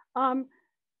 As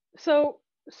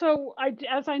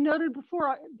I noted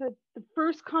before, the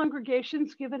first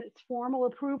congregation's given its formal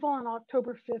approval on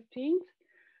October 15th.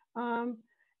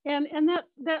 And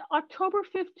that October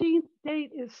 15th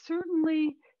date is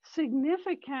certainly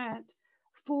significant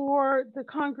for the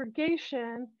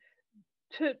congregation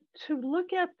to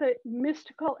look at the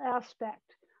mystical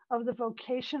aspect of the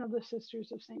vocation of the Sisters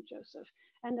of St. Joseph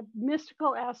and the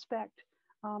mystical aspect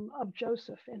of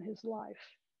Joseph in his life.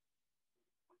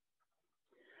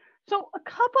 So a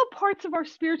couple parts of our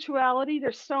spirituality,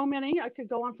 there's so many, I could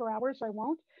go on for hours, I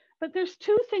won't, but there's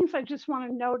two things I just want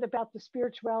to note about the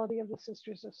spirituality of the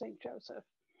Sisters of St. Joseph.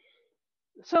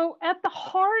 So at the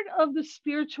heart of the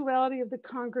spirituality of the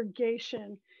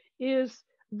congregation is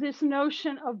this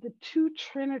notion of the two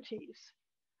Trinities.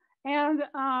 And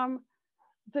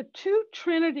the two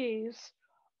Trinities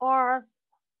are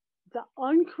the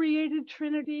uncreated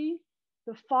Trinity,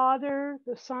 the Father,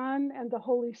 the Son, and the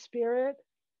Holy Spirit,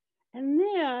 and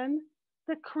then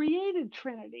the created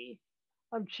Trinity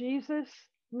of Jesus,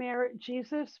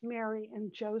 Mary,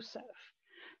 and Joseph.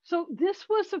 So this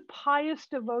was a pious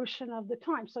devotion of the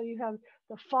time. So you have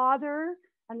the Father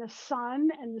and the Son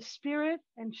and the Spirit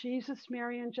and Jesus,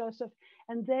 Mary, and Joseph,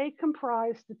 and they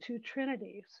comprise the two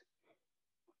Trinities.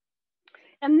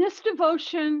 And this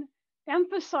devotion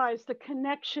emphasized the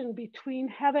connection between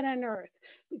heaven and earth,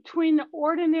 between the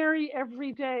ordinary,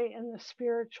 everyday, and the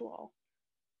spiritual.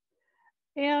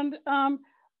 And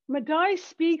Madai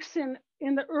speaks in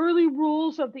the early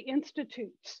rules of the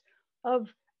institutes of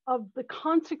the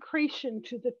consecration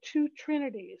to the two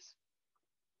Trinities.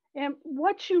 And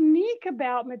what's unique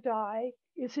about Madai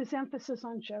is his emphasis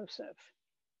on Joseph.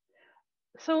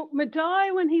 So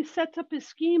Madai, when he sets up his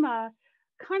schema,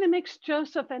 kind of makes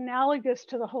Joseph analogous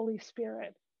to the Holy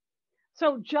Spirit.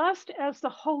 So just as the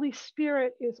Holy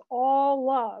Spirit is all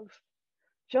love,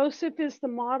 Joseph is the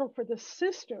model for the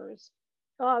sisters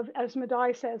of, as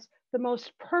Madai says, the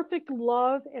most perfect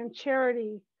love and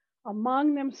charity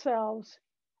among themselves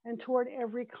and toward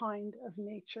every kind of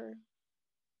nature.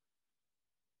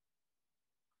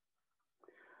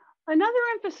 Another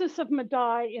emphasis of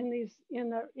Madai in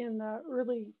the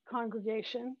early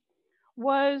congregation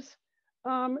was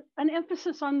an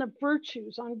emphasis on the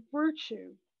virtues, on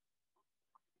virtue,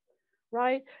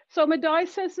 right? So Madai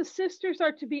says the sisters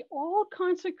are to be all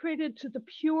consecrated to the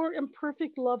pure and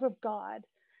perfect love of God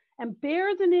and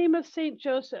bear the name of Saint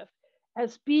Joseph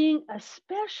as being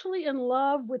especially in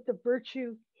love with the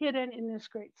virtue hidden in this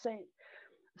great saint.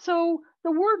 So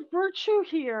the word virtue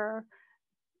here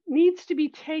needs to be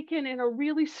taken in a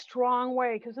really strong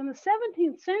way, because in the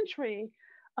 17th century,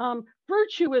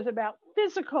 virtue was about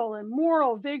physical and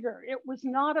moral vigor. It was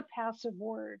not a passive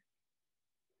word.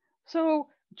 So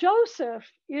Joseph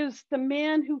is the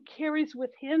man who carries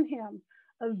within him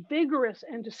a vigorous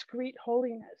and discreet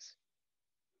holiness.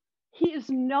 He is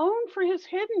known for his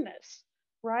hiddenness,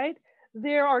 right?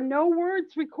 There are no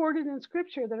words recorded in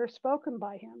scripture that are spoken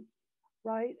by him.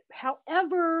 right?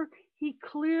 However, he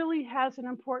clearly has an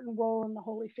important role in the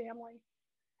Holy Family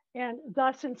and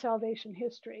thus in salvation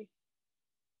history.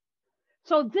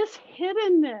 So this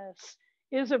hiddenness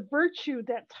is a virtue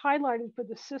that's highlighted for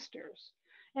the sisters.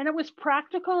 And it was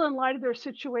practical in light of their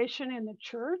situation in the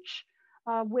church,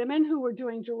 women who were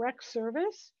doing direct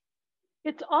service.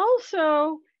 It's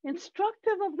also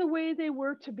instructive of the way they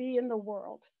were to be in the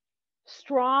world,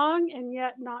 strong and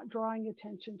yet not drawing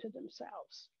attention to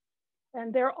themselves.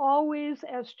 And they're always,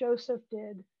 as Joseph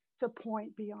did, to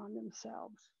point beyond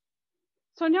themselves.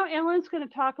 So now Allan's going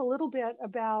to talk a little bit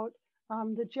about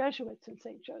the Jesuits in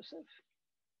St. Joseph.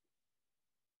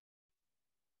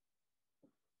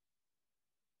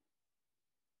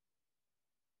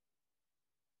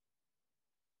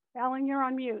 Allan, you're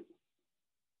on mute.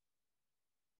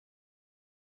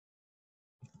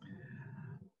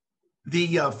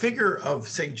 The figure of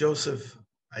St. Joseph,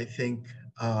 I think,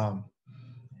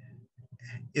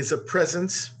 is a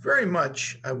presence very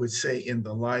much, I would say, in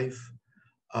the life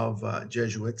of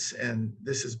Jesuits. And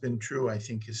this has been true, I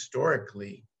think,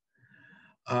 historically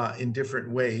in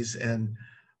different ways. And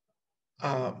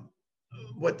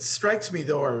what strikes me,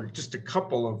 though, are just a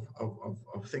couple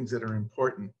of things that are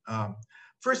important.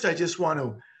 First, I just want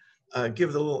to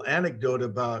give the little anecdote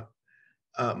about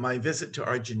my visit to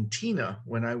Argentina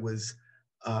when I was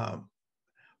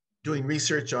doing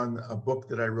research on a book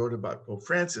that I wrote about Pope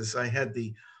Francis. I had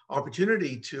the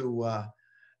opportunity to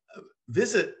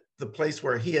visit the place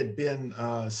where he had been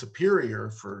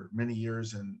superior for many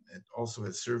years and also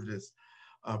has served as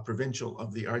provincial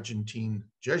of the Argentine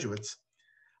Jesuits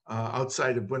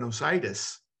outside of Buenos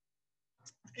Aires.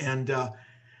 And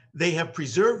they have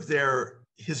preserved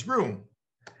his room.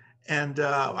 And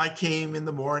I came in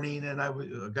the morning and I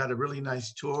got a really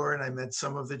nice tour and I met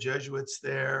some of the Jesuits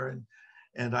there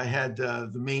and I had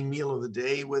the main meal of the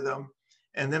day with them.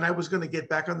 And then I was going to get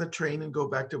back on the train and go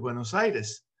back to Buenos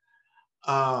Aires.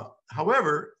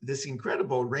 However, this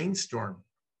incredible rainstorm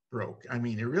broke. I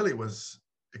mean, it really was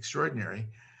extraordinary.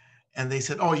 And they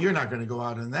said, "Oh, you're not going to go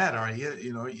out in that, are you?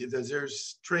 You know,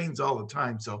 there's trains all the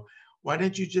time. So why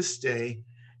don't you just stay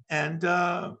and,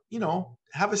 you know,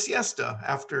 have a siesta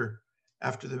after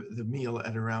the meal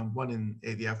at around 1 in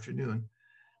the afternoon,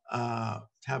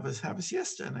 have a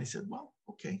siesta." And I said, "Well,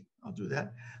 okay, I'll do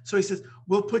that." So he says,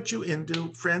 "We'll put you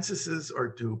into Francis's or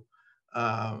to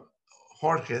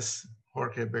Jorge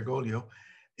Bergoglio,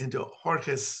 into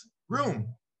Jorge's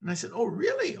room." And I said, "Oh,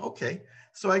 really? Okay."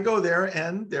 So I go there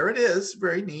and there it is,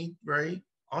 very neat, very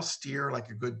austere, like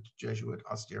a good Jesuit,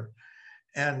 austere.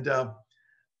 And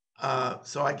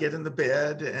so I get in the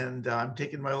bed and I'm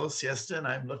taking my little siesta and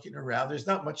I'm looking around. There's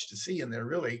not much to see in there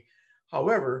really.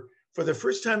 However, for the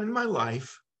first time in my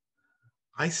life,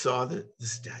 I saw the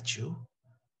statue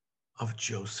of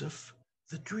Joseph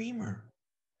the Dreamer,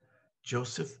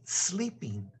 Joseph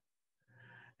sleeping.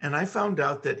 And I found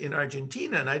out that in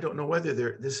Argentina, and I don't know whether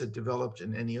this had developed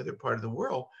in any other part of the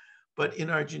world, but in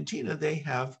Argentina, they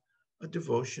have a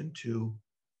devotion to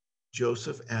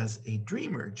Joseph as a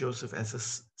dreamer, Joseph as a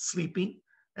sleeping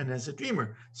and as a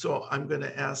dreamer. So I'm going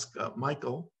to ask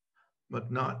Michael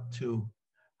McNaught to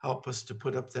help us to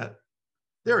put up that.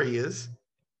 There he is.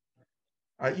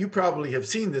 You probably have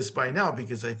seen this by now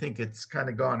because I think it's kind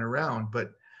of gone around,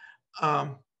 but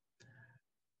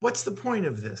what's the point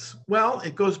of this? Well,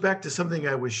 it goes back to something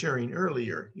I was sharing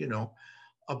earlier, you know,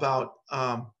 about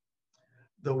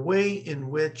the way in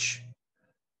which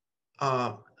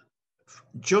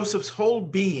Joseph's whole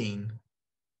being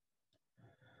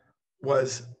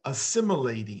was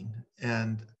assimilating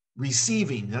and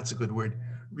receiving, that's a good word,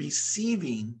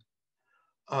 receiving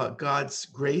God's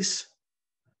grace,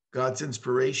 God's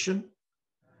inspiration,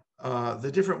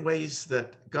 the different ways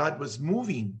that God was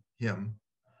moving him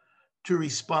to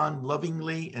respond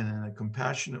lovingly and in a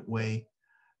compassionate way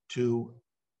to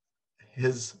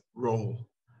his role,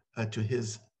 to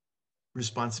his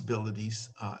responsibilities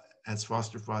as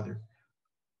foster father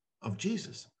of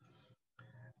Jesus.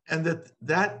 And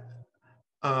that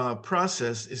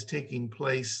process is taking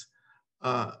place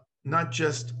not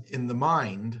just in the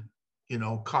mind, you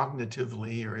know,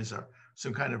 cognitively or as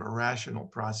some kind of a rational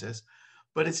process,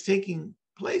 but it's taking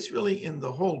place really in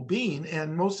the whole being,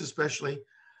 and most especially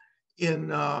in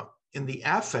the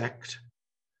affect,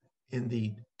 in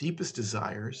the deepest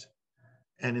desires,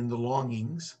 and in the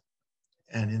longings,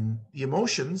 and in the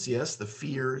emotions, yes, the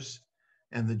fears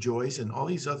and the joys and all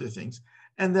these other things.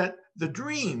 And that the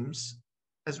dreams,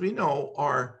 as we know,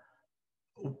 are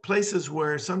places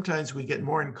where sometimes we get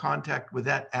more in contact with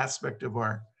that aspect of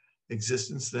our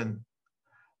existence than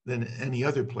any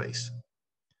other place.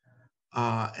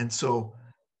 And so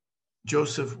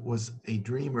Joseph was a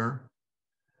dreamer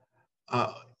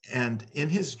And in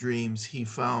his dreams, he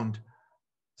found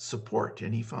support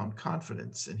and he found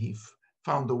confidence and he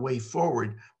found the way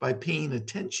forward by paying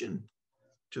attention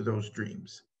to those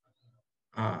dreams.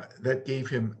 That gave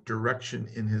him direction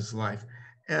in his life.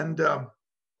 And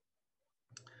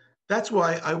that's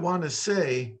why I want to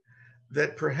say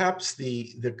that perhaps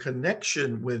the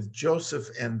connection with Joseph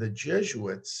and the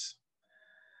Jesuits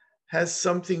has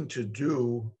something to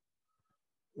do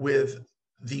with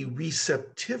the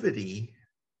receptivity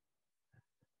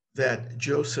that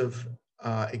Joseph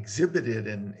exhibited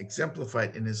and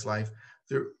exemplified in his life,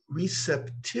 the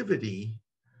receptivity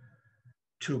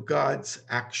to God's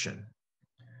action.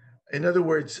 In other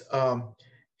words,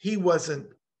 he wasn't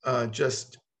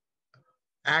just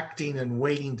acting and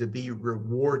waiting to be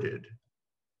rewarded.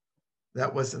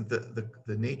 That wasn't the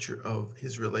nature of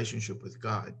his relationship with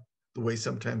God, the way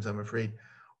sometimes I'm afraid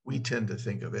we tend to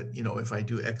think of it. You know, if I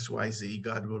do X, Y, Z,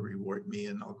 God will reward me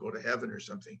and I'll go to heaven or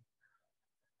something.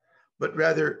 But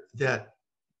rather that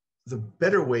the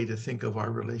better way to think of our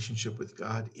relationship with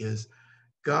God is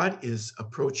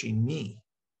approaching me.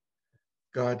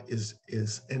 God is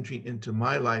entering into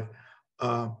my life.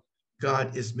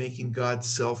 God is making God's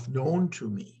self known to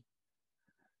me.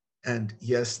 And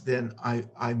yes, then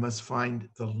I must find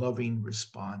the loving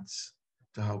response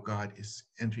to how God is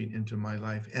entering into my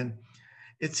life. And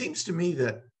it seems to me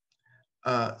that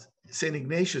St.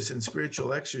 Ignatius in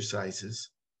Spiritual Exercises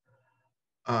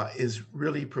is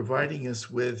really providing us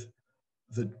with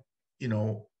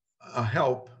a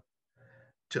help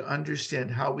to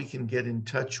understand how we can get in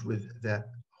touch with that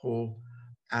whole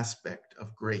aspect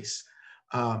of grace.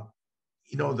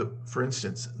 For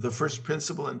instance, the first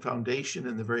principle and foundation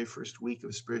in the very first week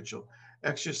of Spiritual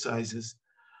Exercises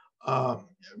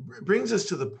brings us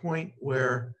to the point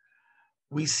where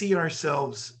we see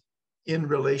ourselves in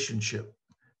relationship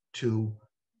to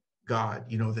God,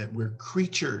 that we're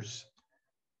creatures.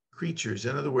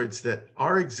 In other words, that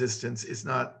our existence is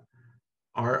not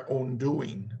our own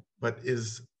doing, but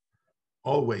is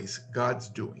always God's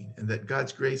doing, and that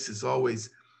God's grace is always,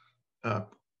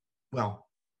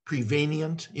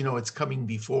 prevenient. It's coming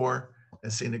before,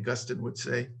 as St. Augustine would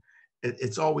say.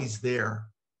 It's always there.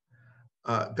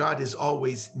 God is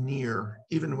always near,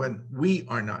 even when we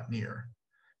are not near.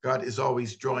 God is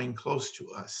always drawing close to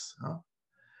us.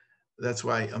 That's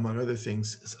why, among other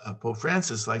things, Pope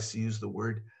Francis likes to use the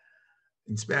word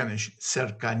in Spanish,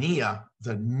 cercanía,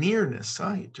 the nearness.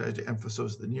 He tried to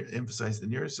emphasize the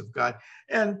nearness of God.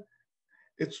 And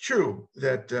it's true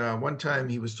that one time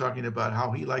he was talking about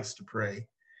how he likes to pray.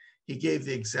 He gave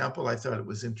the example, I thought it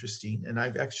was interesting, and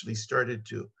I've actually started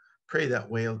to pray that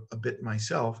way a bit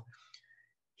myself.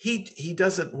 He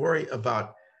doesn't worry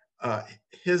about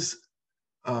his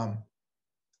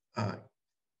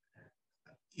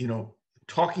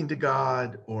talking to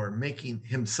God or making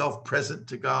himself present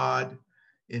to God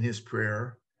in his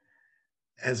prayer,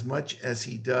 as much as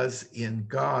he does in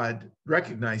God,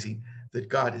 recognizing that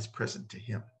God is present to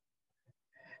him.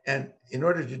 And in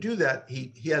order to do that,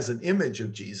 he has an image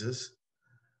of Jesus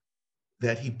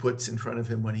that he puts in front of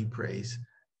him when he prays,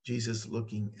 Jesus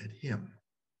looking at him.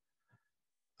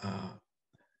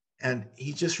 And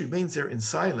he just remains there in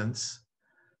silence,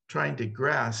 trying to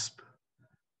grasp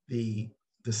the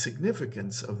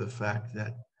significance of the fact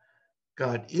that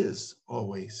God is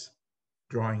always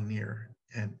drawing near.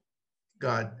 And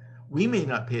God, we may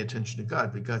not pay attention to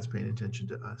God, but God's paying attention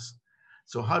to us.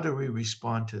 So how do we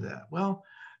respond to that? Well,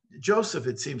 Joseph,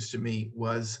 it seems to me,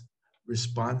 was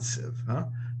responsive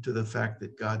to the fact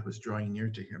that God was drawing near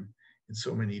to him in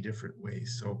so many different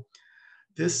ways. So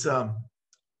this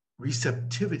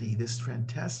receptivity, this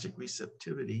fantastic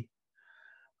receptivity,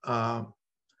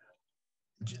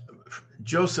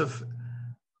 Joseph,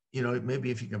 maybe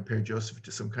if you compare Joseph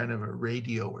to some kind of a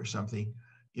radio or something,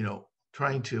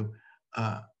 trying to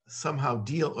somehow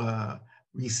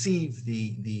receive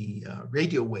the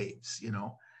radio waves,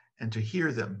 and to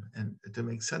hear them and to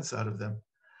make sense out of them.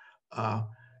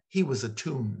 He was an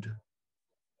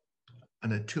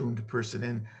attuned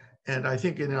person. And I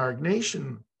think in our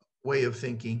Ignatian way of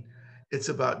thinking, it's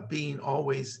about being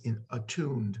always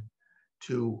attuned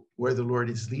to where the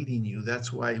Lord is leading you.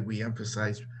 That's why we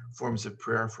emphasize forms of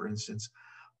prayer, for instance,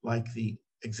 like the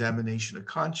examination of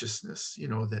consciousness,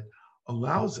 that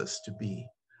allows us to be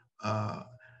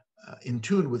in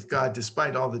tune with God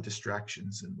despite all the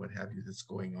distractions and what have you that's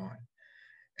going on.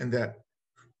 And that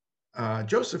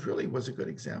Joseph really was a good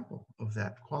example of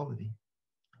that quality.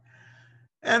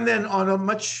 And then on a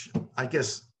much, I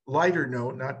guess, lighter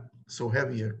note, not so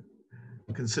heavy a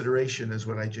consideration as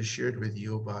what I just shared with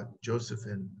you about Joseph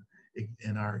and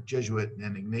our Jesuit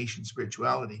and Ignatian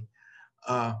spirituality,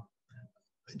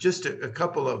 just a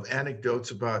couple of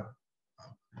anecdotes about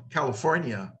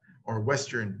California or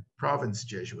Western Province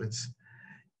Jesuits.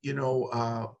 You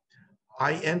know,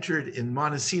 I entered in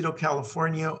Montecito,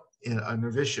 California in a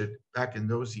novitiate back in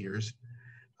those years,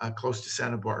 close to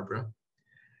Santa Barbara.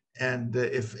 And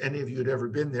if any of you had ever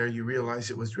been there, you realize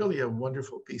it was really a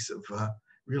wonderful piece of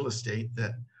real estate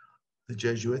that the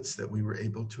Jesuits that we were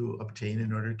able to obtain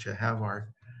in order to have our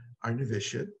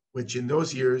novitiate, which in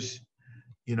those years,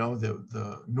 you know,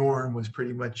 the norm was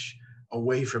pretty much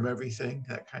away from everything,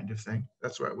 that kind of thing.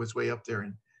 That's why it was way up there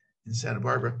in Santa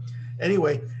Barbara.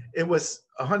 Anyway, it was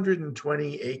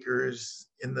 120 acres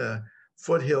in the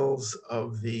foothills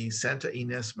of the Santa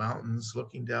Ynez Mountains,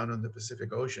 looking down on the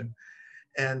Pacific Ocean.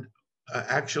 And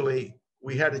actually,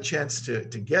 we had a chance to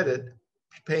get it,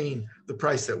 paying the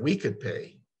price that we could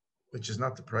pay, which is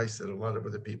not the price that a lot of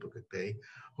other people could pay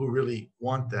who really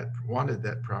wanted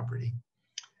that property.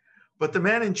 But the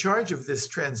man in charge of this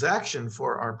transaction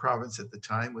for our province at the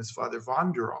time was Father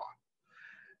Van der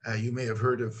Aa. You may have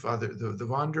heard of the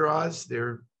Van der Aas.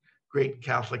 They're great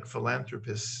Catholic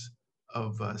philanthropists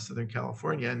of Southern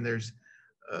California. And there's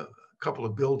a couple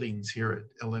of buildings here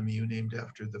at LMU named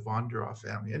after the Van der Aa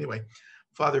family. Anyway,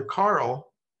 Father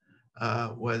Carl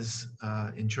was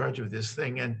in charge of this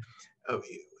thing. And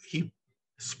he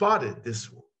spotted this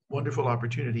wonderful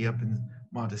opportunity up in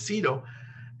Montecito.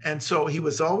 And so he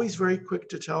was always very quick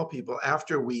to tell people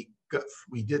after we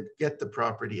did get the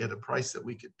property at a price that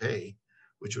we could pay,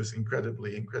 which was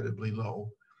incredibly, incredibly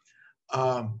low.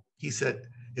 He said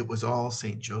it was all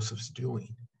St. Joseph's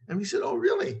doing. And we said, oh,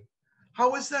 really?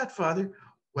 How is that, Father?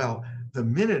 Well, the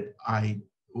minute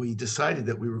we decided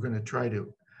that we were going to try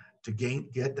to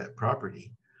get that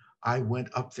property, I went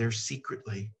up there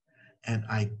secretly and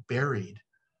I buried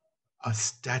a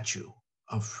statue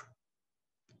of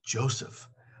Joseph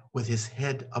with his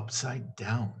head upside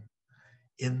down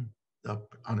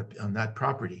on that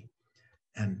property.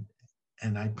 And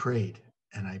I prayed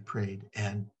and I prayed,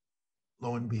 and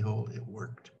lo and behold, it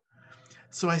worked.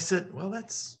 So I said, well,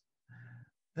 that's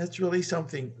really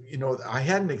something. You know, I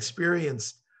hadn't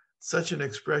experienced such an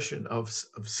expression of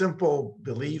simple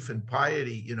belief and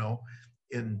piety, you know,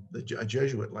 in a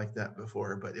Jesuit like that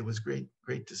before, but it was great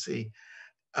to see.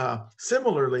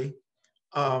 Similarly,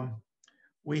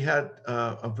 we had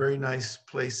a very nice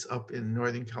place up in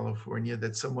Northern California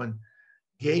that someone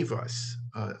gave us,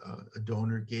 a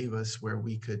donor gave us, where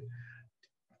we could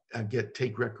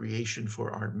take recreation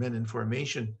for our men in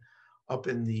formation up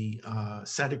in the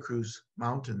Santa Cruz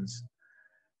Mountains.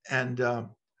 And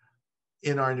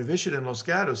in our novitiate in Los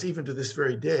Gatos, even to this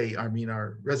very day, I mean,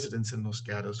 our residence in Los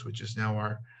Gatos, which is now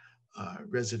our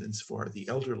residence for the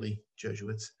elderly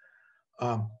Jesuits,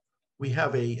 we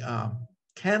have a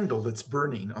candle that's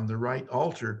burning on the right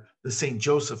altar, the St.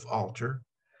 Joseph altar,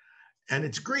 and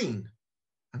it's green.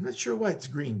 I'm not sure why it's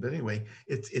green, but anyway,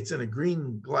 it's in a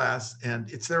green glass and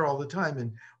it's there all the time.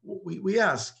 And we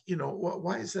ask, you know,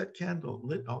 why is that candle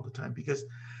lit all the time? Because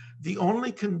the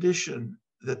only condition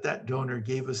that donor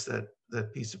gave us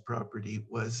that piece of property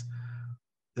was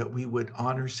that we would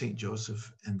honor St.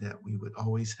 Joseph and that we would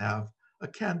always have a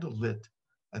candle lit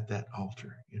at that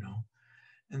altar, you know.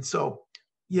 And so,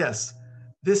 yes,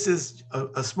 this is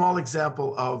a small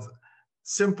example of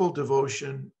simple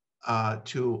devotion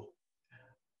to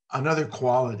another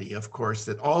quality, of course,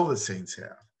 that all the saints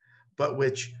have, but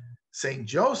which St.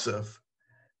 Joseph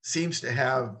seems to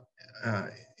have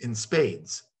in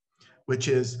spades, which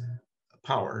is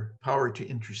power to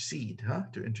intercede,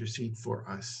 to intercede for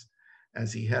us,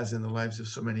 as he has in the lives of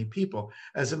so many people.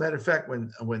 As a matter of fact,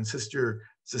 when Sister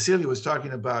Cecilia was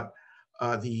talking about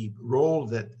the role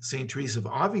that St. Teresa of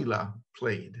Avila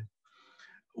played,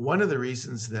 one of the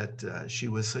reasons that she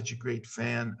was such a great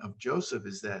fan of Joseph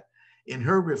is that in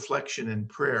her reflection and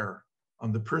prayer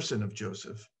on the person of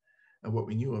Joseph and what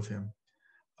we knew of him,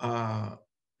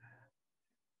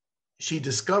 she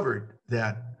discovered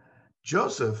that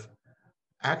Joseph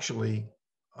actually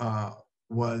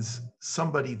was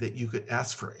somebody that you could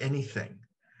ask for anything.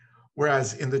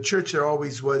 Whereas in the church, there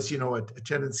always was, you know, a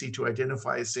tendency to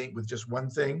identify a saint with just one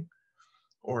thing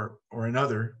or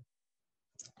another,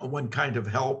 or one kind of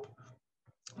help,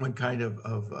 one kind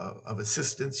of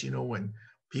assistance, you know, when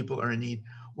people are in need.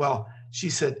 Well, she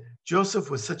said Joseph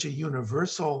was such a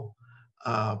universal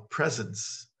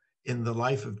presence in the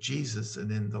life of Jesus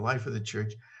and in the life of the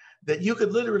church that you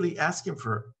could literally ask him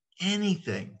for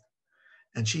anything.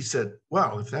 And she said,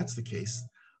 well, if that's the case,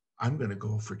 I'm going to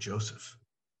go for Joseph.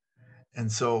 And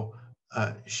so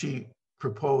she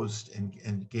proposed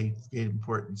and gave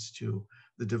importance to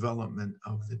the development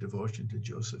of the devotion to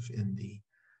Joseph in the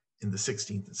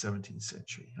 16th and 17th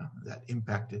century. That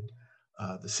impacted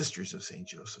the Sisters of St.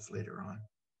 Joseph later on.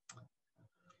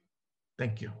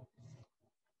 Thank you.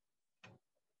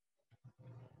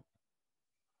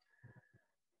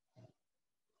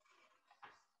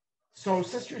 So,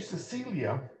 Sister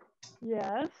Cecilia.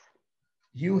 Yes.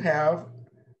 You have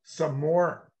some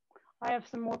more. I have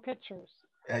some more pictures.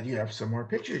 And you have some more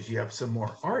pictures. You have some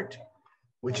more art,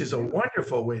 which is a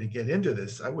wonderful way to get into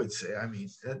this, I would say. I mean,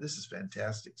 this is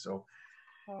fantastic. So,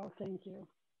 oh, thank you.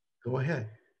 Go ahead.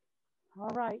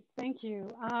 All right, thank you.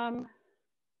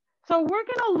 So we're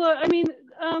going to look, I mean,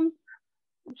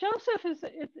 Joseph is,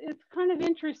 it's kind of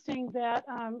interesting that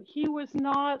he was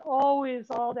not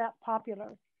always all that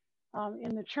popular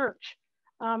in the church.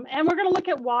 And we're going to look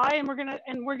at why, and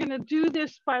we're going to do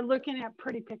this by looking at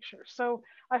pretty pictures. So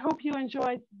I hope you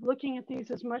enjoyed looking at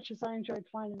these as much as I enjoyed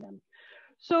finding them.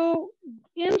 So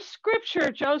in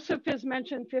Scripture, Joseph is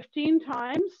mentioned 15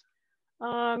 times.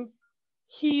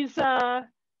 He's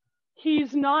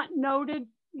not noted,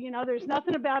 you know, there's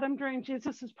nothing about him during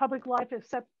Jesus's public life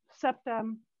except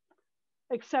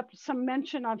some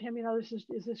mention of him. You know, is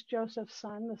this Joseph's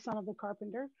son, the son of the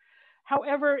carpenter?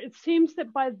 However, it seems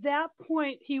that by that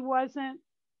point he wasn't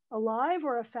alive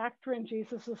or a factor in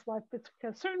Jesus's life,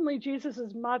 because certainly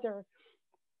Jesus's mother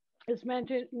is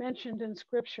mentioned in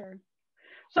Scripture.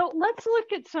 So let's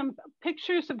look at some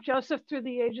pictures of Joseph through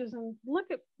the ages and look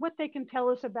at what they can tell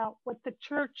us about what the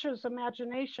church's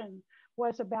imagination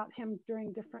was about him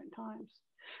during different times.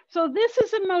 So this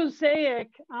is a mosaic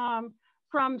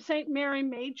from St. Mary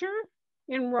Major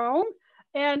in Rome,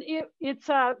 and it's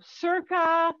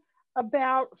circa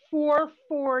about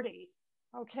 440,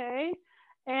 okay?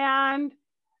 And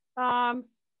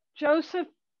Joseph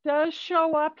does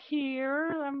show up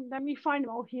here. Let me find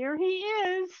him. Oh, here he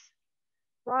is.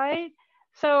 Right?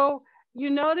 So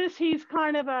you notice he's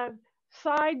kind of a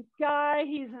side guy.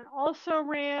 He's an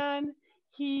also-ran.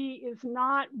 He is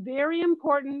not very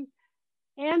important,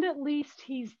 and at least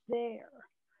he's there.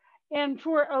 And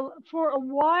for a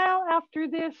while after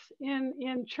this,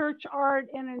 in church art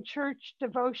and in church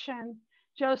devotion,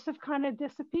 Joseph kind of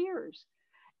disappears.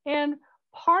 And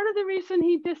part of the reason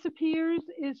he disappears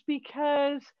is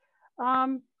because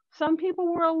some people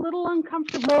were a little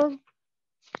uncomfortable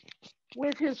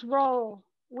with his role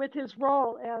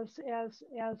as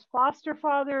foster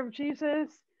father of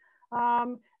Jesus.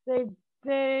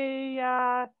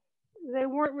 They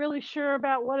weren't really sure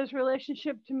about what his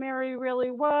relationship to Mary really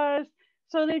was,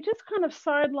 so they just kind of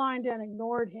sidelined and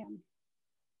ignored him.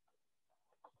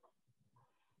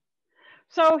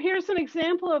 So here's an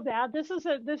example of that. This is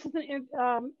an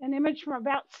image from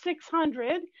about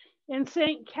 600 in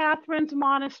St. Catherine's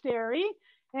Monastery.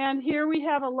 And here we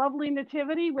have a lovely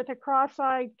nativity with a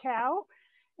cross-eyed cow.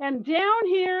 And down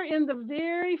here in the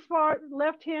very far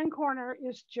left-hand corner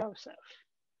is Joseph,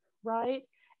 right?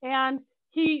 And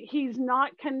he's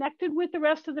not connected with the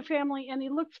rest of the family, and he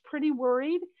looks pretty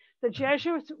worried. The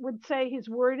Jesuits would say he's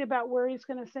worried about where he's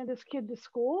going to send his kid to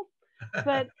school.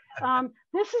 But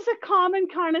this is a common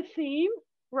kind of theme,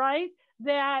 right?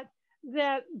 That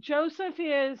Joseph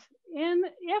is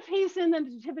if he's in the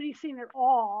nativity scene at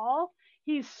all,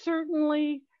 he's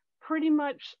certainly pretty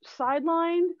much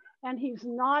sidelined, and he's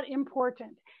not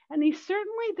important. And he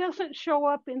certainly doesn't show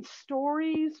up in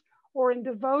stories or in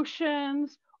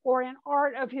devotions or in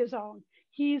art of his own.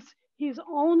 He's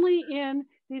only in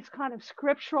these kind of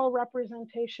scriptural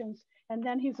representations, and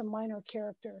then he's a minor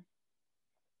character.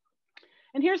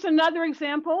 And here's another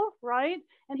example, right?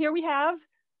 And here we have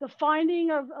the finding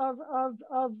of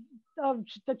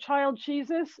the child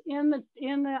Jesus in the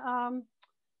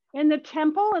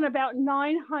temple in about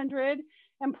 900,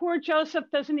 and poor Joseph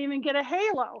doesn't even get a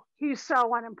halo. He's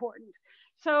so unimportant.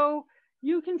 So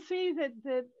you can see that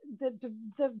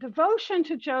the devotion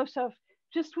to Joseph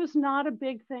just was not a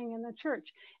big thing in the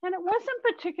church. And it wasn't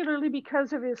particularly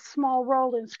because of his small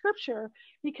role in Scripture,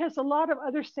 because a lot of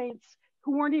other saints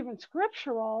who weren't even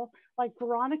scriptural, like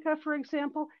Veronica, for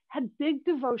example, had big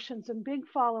devotions and big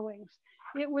followings.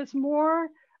 It was more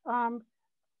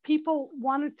people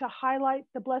wanted to highlight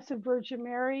the Blessed Virgin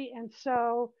Mary, and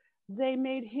so they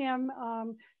made him,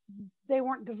 they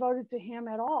weren't devoted to him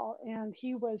at all, and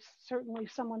he was certainly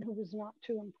someone who was not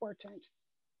too important.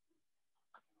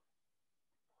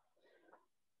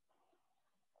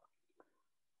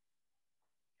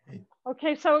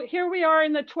 Okay, so here we are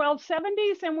in the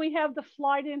 1270s, and we have the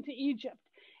flight into Egypt.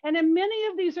 And in many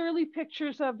of these early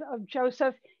pictures of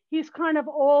Joseph, he's kind of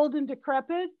old and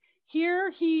decrepit.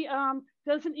 Here, he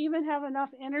doesn't even have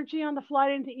enough energy on the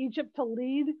flight into Egypt to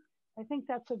lead. I think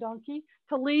that's a donkey.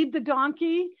 To lead the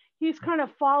donkey, he's kind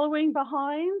of following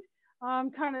behind,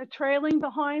 kind of trailing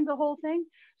behind the whole thing.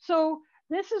 So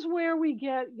this is where we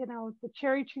get, you know, the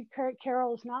cherry tree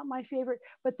carol is not my favorite,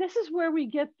 but this is where we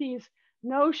get these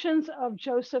notions of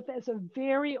Joseph as a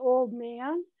very old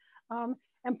man.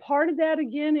 And part of that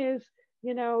again is,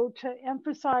 you know, to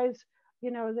emphasize,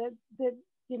 you know, that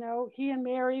you know, he and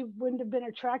Mary wouldn't have been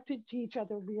attracted to each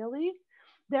other really.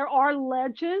 There are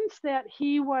legends that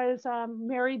he was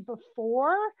married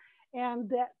before, and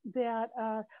that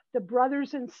the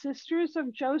brothers and sisters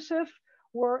of Joseph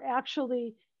were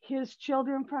actually his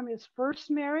children from his first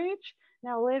marriage.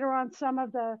 Now later on, some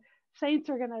of the saints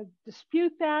are going to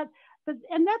dispute that,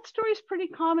 and that story is pretty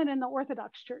common in the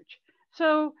Orthodox Church.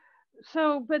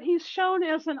 But he's shown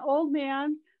as an old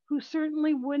man who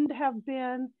certainly wouldn't have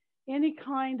been any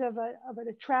kind of an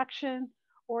attraction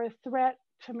or a threat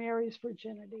to Mary's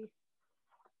virginity.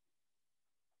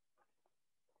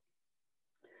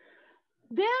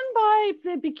 Then by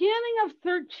the beginning of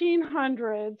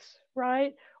 1300s,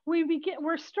 right,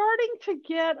 we're starting to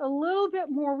get a little bit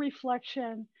more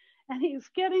reflection, and he's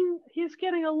getting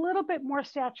a little bit more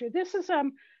stature. This is a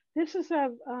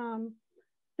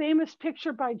famous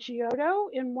picture by Giotto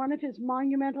in one of his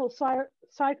monumental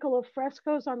cycle of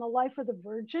frescoes on the life of the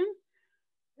Virgin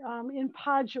in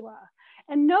Padua.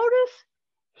 And notice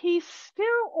he's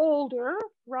still older,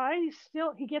 right?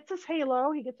 He gets his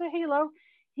halo, he gets a halo.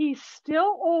 He's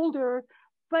still older,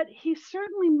 but he's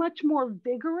certainly much more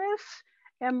vigorous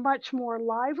and much more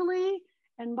lively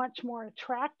and much more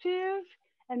attractive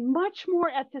and much more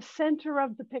at the center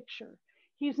of the picture.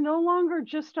 He's no longer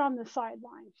just on the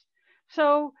sidelines.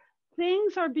 So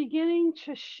things are beginning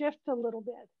to shift a little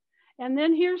bit. And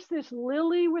then here's this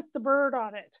lily with the bird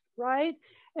on it, right?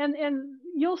 And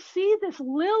you'll see this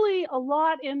lily a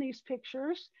lot in these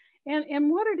pictures.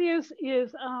 And what it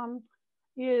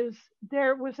is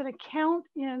there was an account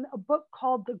in a book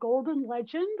called The Golden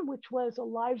Legend, which was the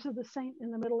lives of the saint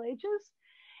in the Middle Ages.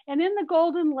 And in the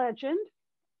Golden Legend,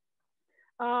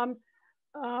 when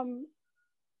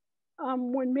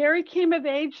Mary came of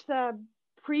age, the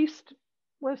priest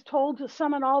was told to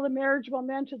summon all the marriageable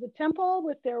men to the temple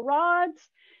with their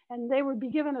rods, and they would be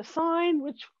given a sign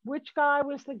which guy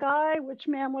was the guy, which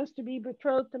man was to be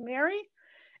betrothed to Mary.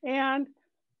 And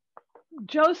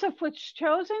Joseph was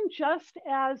chosen just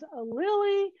as a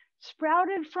lily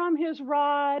sprouted from his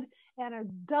rod and a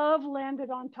dove landed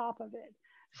on top of it.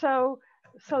 So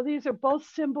these are both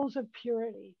symbols of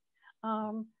purity.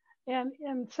 But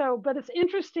it's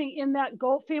interesting, in that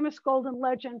famous Golden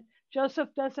Legend, Joseph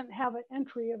doesn't have an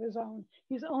entry of his own.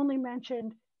 He's only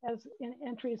mentioned as in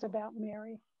entries about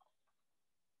Mary.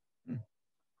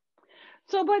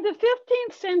 So by the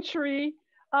 15th century,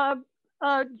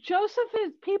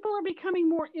 people are becoming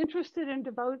more interested in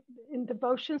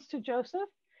devotions to Joseph.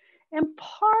 And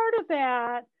part of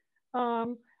that,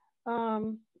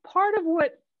 part of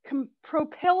what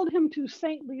propelled him to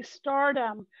saintly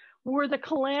stardom were the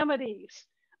calamities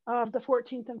of the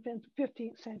 14th and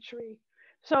 15th century.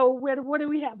 So what do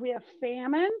we have? We have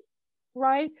famine,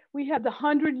 right? We have the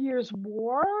 100 Years'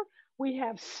 War. We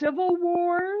have civil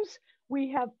wars.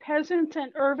 We have peasants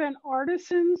and urban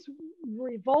artisans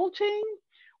revolting.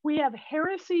 We have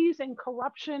heresies and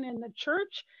corruption in the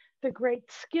church, the Great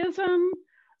Schism,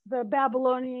 the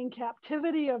Babylonian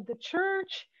captivity of the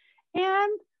church.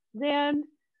 And then,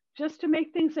 just to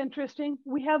make things interesting,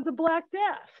 we have the Black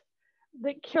Death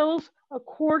that kills a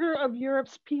quarter of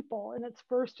Europe's people in its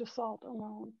first assault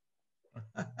alone.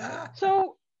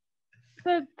 So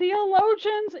the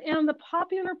theologians and the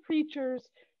popular preachers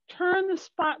turn the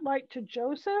spotlight to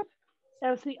Joseph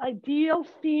as the ideal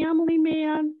family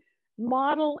man,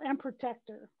 model, and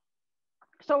protector.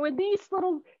 So in these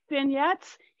little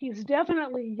vignettes, he's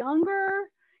definitely younger,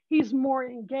 he's more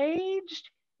engaged,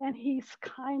 and he's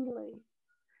kindly.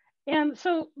 And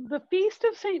so the Feast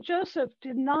of St. Joseph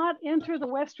did not enter the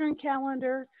Western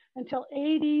calendar until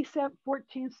AD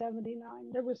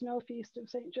 1479. There was no Feast of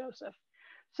St. Joseph.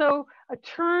 So a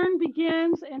turn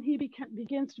begins, and he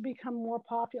begins to become more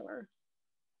popular.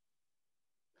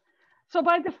 So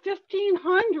by the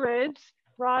 1500s,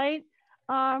 right,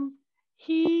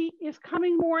 he is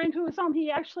coming more into his own. He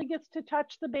actually gets to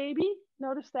touch the baby.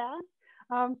 Notice that.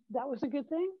 That was a good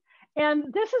thing.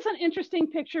 And this is an interesting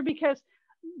picture because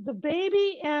the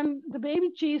baby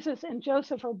Jesus and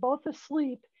Joseph are both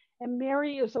asleep, and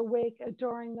Mary is awake,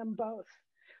 adoring them both.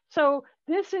 So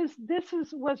this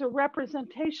was a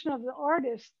representation of the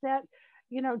artist that,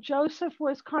 you know, Joseph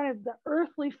was kind of the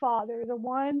earthly father, the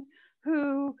one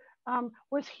who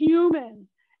was human,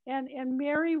 and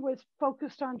Mary was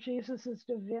focused on Jesus's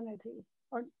divinity.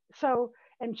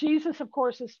 And Jesus, of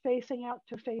course, is facing out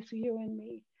to face you and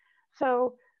me.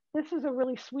 So this is a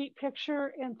really sweet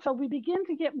picture. And so we begin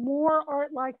to get more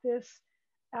art like this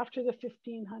after the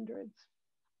 1500s.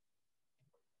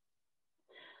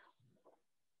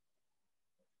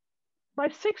 By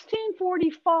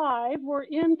 1645, we're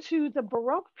into the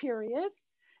Baroque period,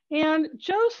 and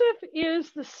Joseph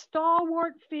is the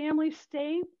stalwart family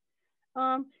state,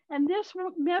 and this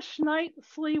meshed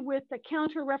nicely with the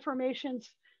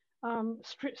Counter-Reformation's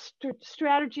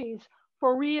strategies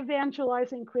for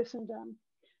re-evangelizing Christendom.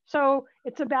 So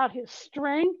it's about his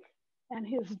strength and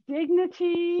his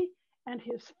dignity and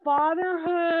his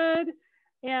fatherhood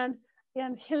and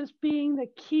his being the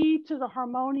key to the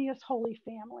harmonious Holy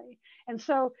Family. And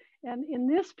so, and in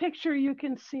this picture, you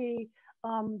can see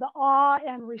the awe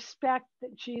and respect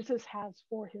that Jesus has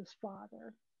for his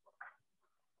Father.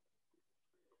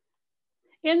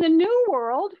 In the New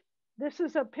World, this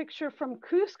is a picture from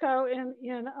Cusco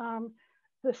in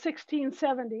the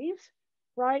 1670s,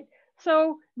 right?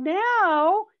 So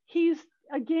now he's,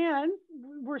 again,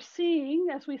 we're seeing,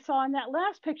 as we saw in that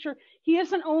last picture, he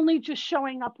isn't only just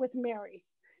showing up with Mary.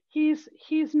 He's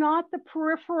not the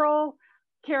peripheral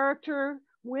character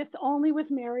only with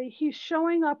Mary. He's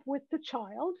showing up with the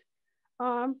child,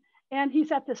 and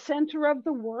he's at the center of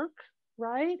the work,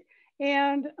 right?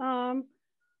 And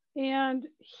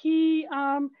he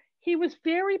was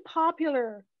very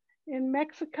popular in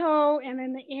Mexico and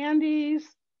in the Andes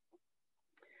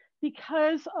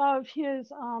because of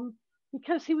his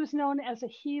because he was known as a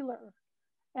healer.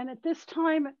 And at this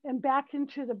time, and back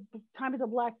into the time of the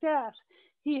Black Death,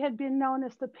 he had been known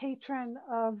as the patron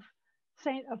of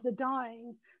Saint of the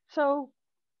Dying. So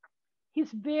he's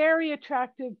very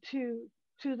attractive to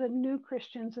the new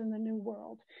Christians in the New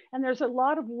World. And there's a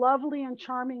lot of lovely and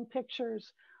charming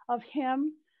pictures of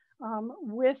him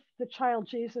with the child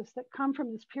Jesus that come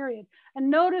from this period. And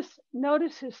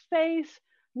notice his face,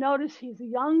 notice he's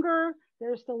younger.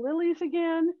 There's the lilies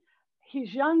again.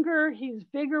 He's younger, he's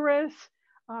vigorous,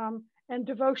 and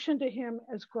devotion to him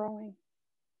is growing.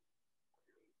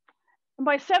 And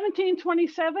by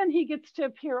 1727, he gets to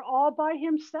appear all by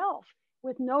himself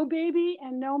with no baby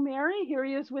and no Mary. Here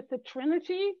he is with the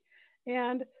Trinity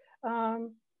and a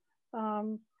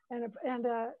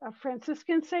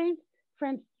Franciscan saint,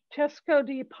 Francesco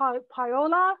di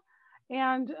Paola,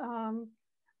 and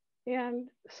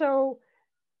so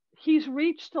he's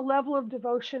reached a level of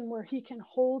devotion where he can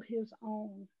hold his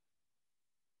own.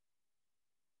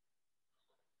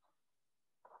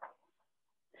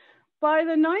 By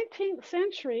the 19th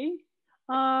century,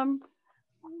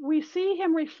 we see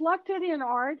him reflected in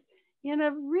art in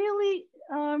a really,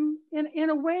 in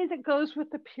a way that goes with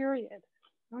the period,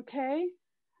 okay?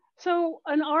 So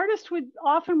an artist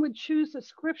often would choose a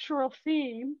scriptural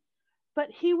theme,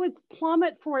 but he would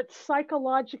plummet for its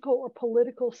psychological or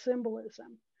political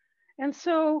symbolism. And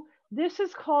so this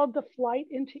is called The Flight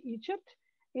into Egypt,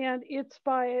 and it's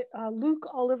by Luke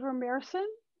Oliver Merson.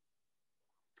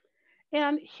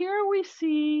 And here we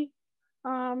see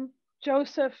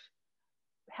Joseph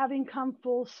having come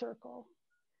full circle.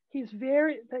 He's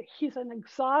an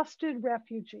exhausted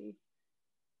refugee,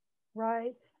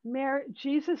 right?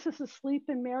 Jesus is asleep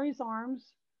in Mary's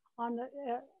arms on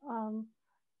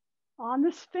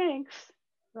the Sphinx,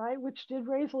 right? Which did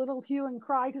raise a little hue and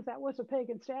cry because that was a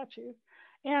pagan statue.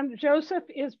 And Joseph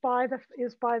is by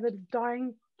the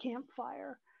dying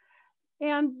campfire.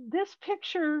 And this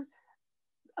picture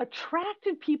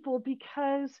attracted people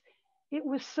because it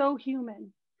was so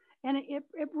human, and it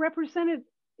represented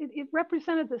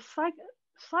the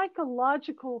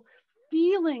psychological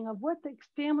feeling of what the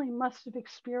family must have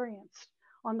experienced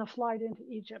on the flight into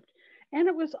Egypt. And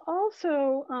it was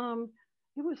also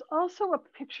a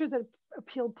picture that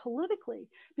appealed politically,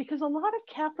 because a lot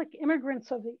of Catholic immigrants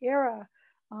of the era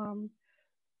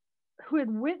who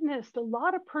had witnessed a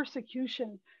lot of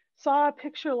persecution saw a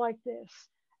picture like this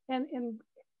and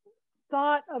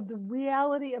thought of the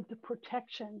reality of the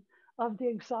protection of the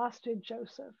exhausted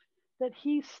Joseph, that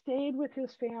he stayed with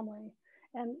his family,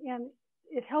 and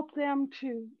it helped them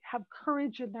to have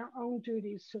courage in their own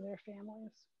duties to their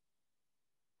families.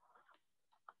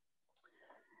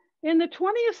 In the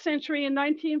 20th century, in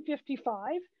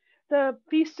 1955, the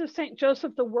Feast of St.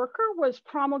 Joseph the Worker was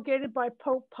promulgated by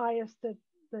Pope Pius XII,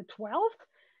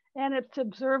 and it's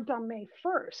observed on May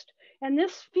 1st. And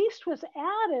this feast was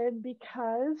added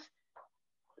because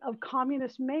of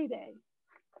Communist May Day.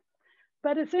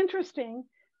 But it's interesting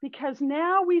because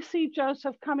now we see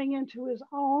Joseph coming into his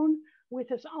own with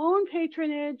his own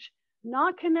patronage,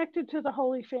 not connected to the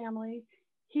Holy Family.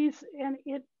 He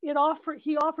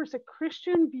offers a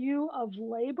Christian view of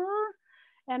labor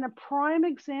and a prime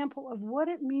example of what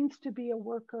it means to be a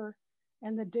worker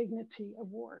and the dignity of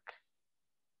work.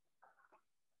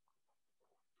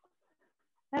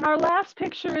 And our last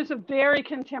picture is a very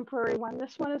contemporary one.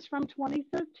 This one is from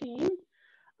 2013.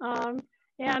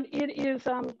 And it is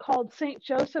called St.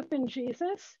 Joseph and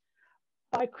Jesus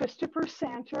by Christopher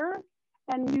Santer.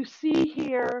 And you see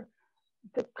here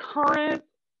the current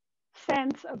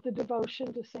sense of the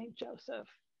devotion to St. Joseph,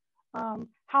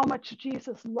 how much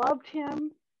Jesus loved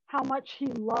him, how much he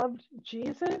loved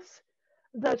Jesus.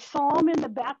 The psalm in the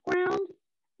background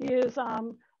is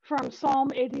from Psalm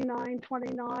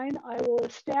 89:29. I will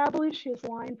establish his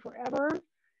line forever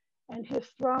and his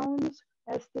thrones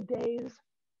as the days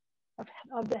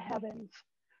of the heavens.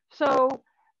 So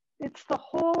it's the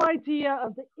whole idea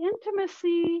of the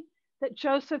intimacy that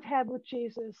Joseph had with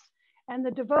Jesus. And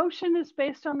the devotion is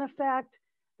based on the fact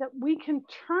that we can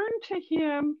turn to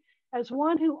him as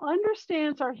one who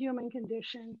understands our human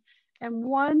condition and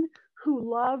one who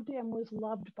loved and was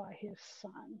loved by his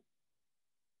son.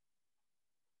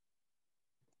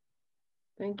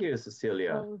 Thank you,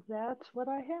 Cecilia. So that's what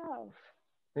I have.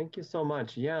 Thank you so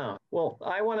much. Yeah. Well,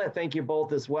 I want to thank you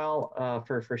both as well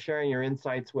for sharing your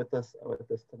insights with us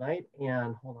tonight.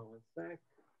 And hold on one sec.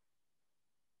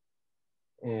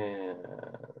 And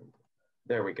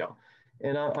there we go.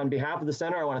 And on behalf of the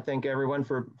center, I want to thank everyone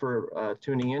for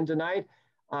tuning in tonight.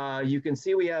 You can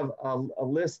see we have a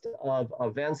list of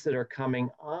events that are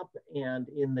coming up, and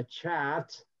in the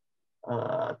chat,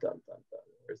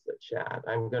 where's the chat?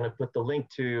 I'm going to put the link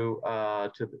to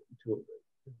these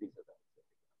events.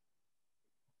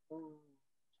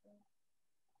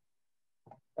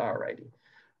 All righty.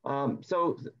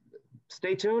 So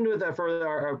stay tuned with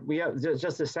we have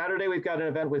just this Saturday, we've got an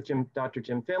event with Dr.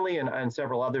 Jim Finley and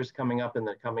several others coming up in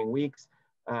the coming weeks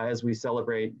as we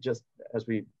celebrate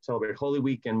Holy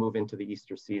Week and move into the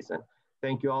Easter season.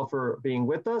 Thank you all for being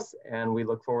with us, and we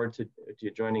look forward to you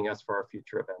joining us for our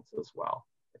future events as well.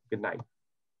 Good night.